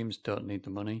top teams don't need the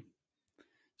money.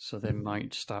 So they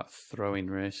might start throwing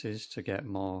races to get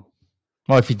more.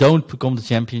 Well, if you don't become the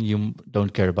champion, you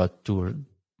don't care about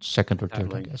second or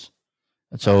third, I guess.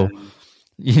 And so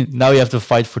Now you have to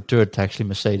fight for third. Actually,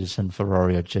 Mercedes and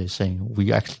Ferrari are just saying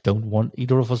we actually don't want,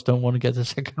 either of us don't want to get the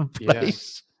second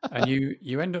place. And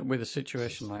you end up with a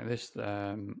situation like this.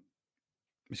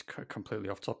 It's completely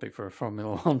off topic for a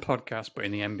Formula One podcast, but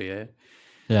in the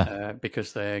NBA,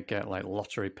 because they get like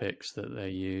lottery picks that they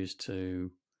use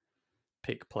to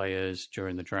pick players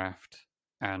during the draft,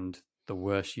 and the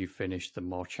worse you finish, the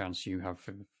more chance you have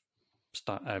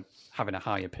of having a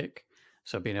higher pick.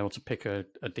 So being able to pick a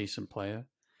decent player,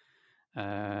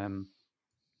 and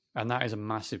that is a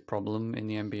massive problem in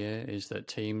the NBA. Is that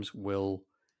teams will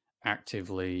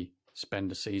actively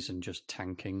spend a season just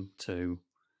tanking to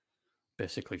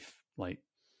basically like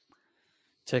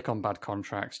take on bad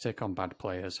contracts, take on bad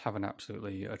players, have an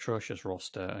absolutely atrocious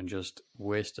roster, and just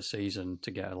waste a season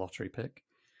to get a lottery pick.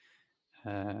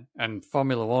 And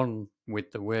Formula One,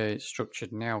 with the way it's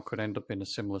structured now, could end up in a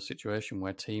similar situation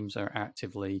where teams are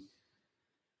actively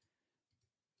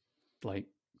like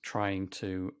trying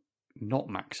to not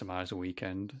maximize a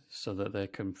weekend so that they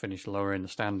can finish lower in the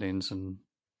standings and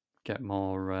get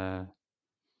more. I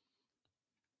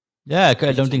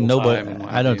don't think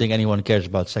I don't think anyone cares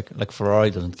about second. Like Ferrari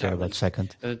doesn't care about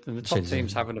second. The top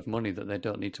teams have enough money that they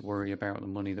don't need to worry about the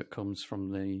money that comes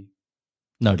from the.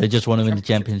 No, they just want to win the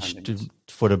championship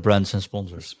for the brands and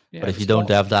sponsors. But if you don't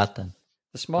have that, then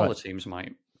the smaller teams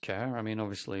might care. I mean,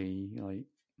 obviously, like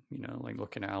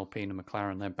looking at Alpine and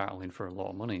McLaren, they're battling for a lot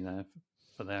of money there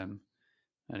for them,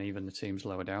 and even the teams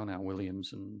lower down now,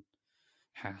 Williams and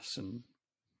Haas and.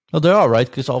 Well, they are right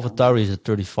because AlphaTauri is at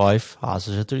 35, Haas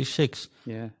is at 36.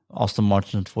 Yeah, Aston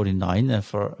Martin at 49, and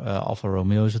for Alfa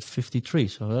Romeo is at 53.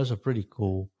 So those are pretty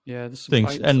cool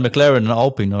things. And McLaren and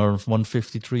Alpine are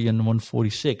 153 and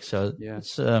 146. So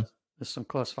it's, there's some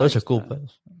close fights. Those are cool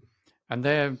players. And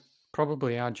they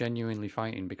probably are genuinely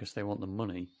fighting because they want the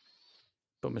money.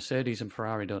 But Mercedes and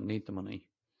Ferrari don't need the money.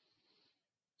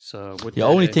 So the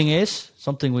only thing is,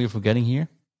 something we're forgetting here,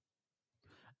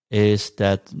 is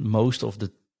that most of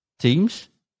the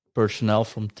personnel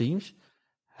from teams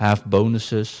have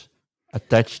bonuses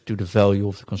attached to the value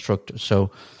of the constructor. So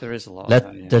there is a lot.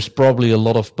 There's probably a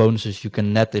lot of bonuses you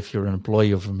can net if you're an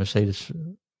employee of a Mercedes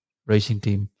racing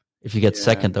team if you get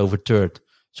second over third.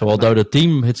 So although the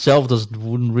team itself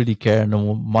wouldn't really care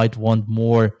and might want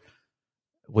more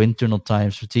wind tunnel time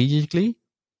strategically,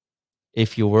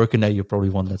 if you're working there, you probably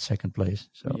want that second place.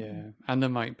 So and there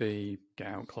might be get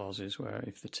out clauses where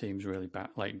if the team's really bad,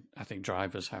 like I think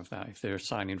drivers have that. If they're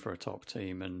signing for a top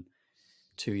team and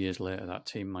 2 years later that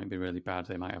team might be really bad,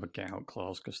 they might have a get out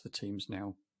clause because the team's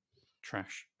now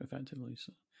trash effectively.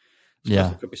 So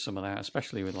there could be some of that,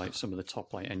 especially with like some of the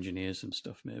top like engineers and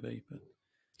stuff, maybe. But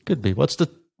could be. What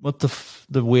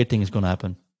the weird thing is going to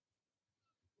happen?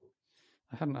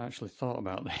 I hadn't actually thought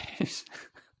about this.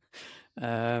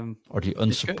 Or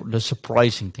the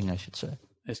surprising thing, I should say.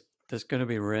 There's going to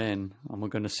be rain, and we're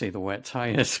going to see the wet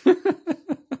tires.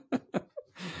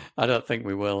 I don't think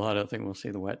we will. I don't think we'll see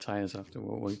the wet tires after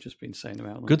what we've just been saying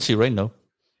about them. Could see rain though.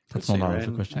 That's not out of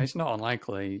the question. It's not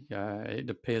unlikely. It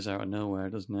appears out of nowhere,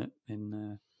 doesn't it?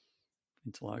 In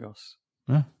Interlagos,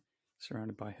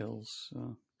 surrounded by hills.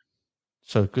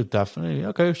 So it could definitely.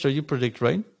 Okay, so you predict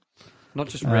rain? Not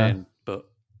just rain, but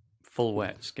full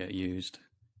wets get used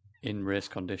in race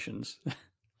conditions.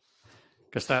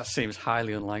 Because that seems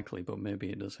highly unlikely, but maybe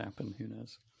it does happen. Who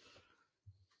knows?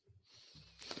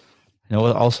 You know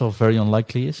what also very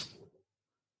unlikely is?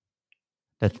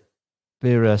 That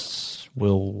Perez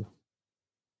will...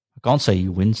 I can't say he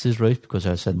wins this race because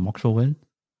I said Max will win,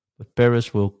 but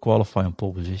Perez will qualify on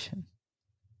pole position.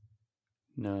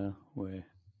 No way.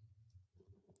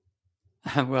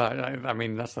 Well, I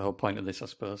mean, that's the whole point of this, I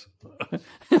suppose.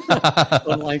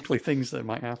 Unlikely things that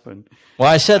might happen. Well,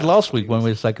 I said last week when it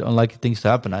was like unlikely things to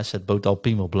happen, I said both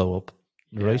Alpine will blow up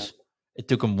in the race. It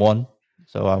took him one,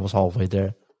 so I was halfway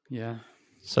there. Yeah.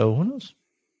 So who knows?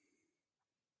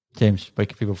 James, where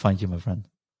can people find you, my friend?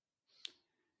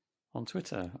 On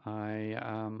Twitter, my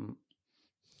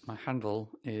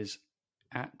handle is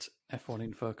at F1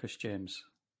 in Focus James.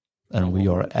 And we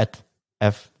are at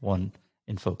F1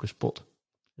 in Focus Pod.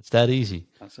 It's that easy.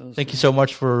 Thank you so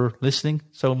much for listening.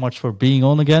 So much for being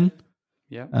on again.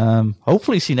 Yeah.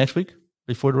 Hopefully see you next week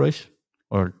before the race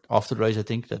or after the race. I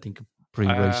think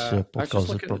pre-race podcast. I was just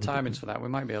looking at the timings for that. We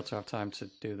might be able to have time to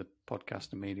do the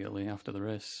podcast immediately after the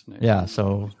race.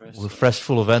 So we're fresh,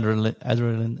 full of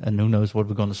adrenaline, and who knows what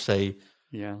we're going to say.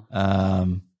 Yeah.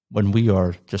 When we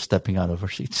are just stepping out of our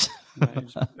seats.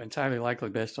 It's entirely likely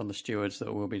based on the stewards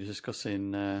that we'll be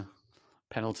discussing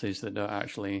penalties that don't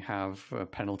actually have a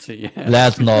penalty yet.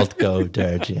 Let's not go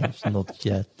there, James. Not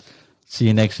yet. See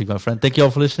you next week, my friend. Thank you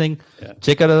all for listening. Yeah.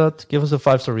 Check it out. Give us a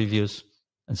 5-star reviews.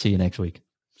 and see you next week.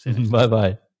 See you next Bye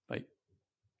bye.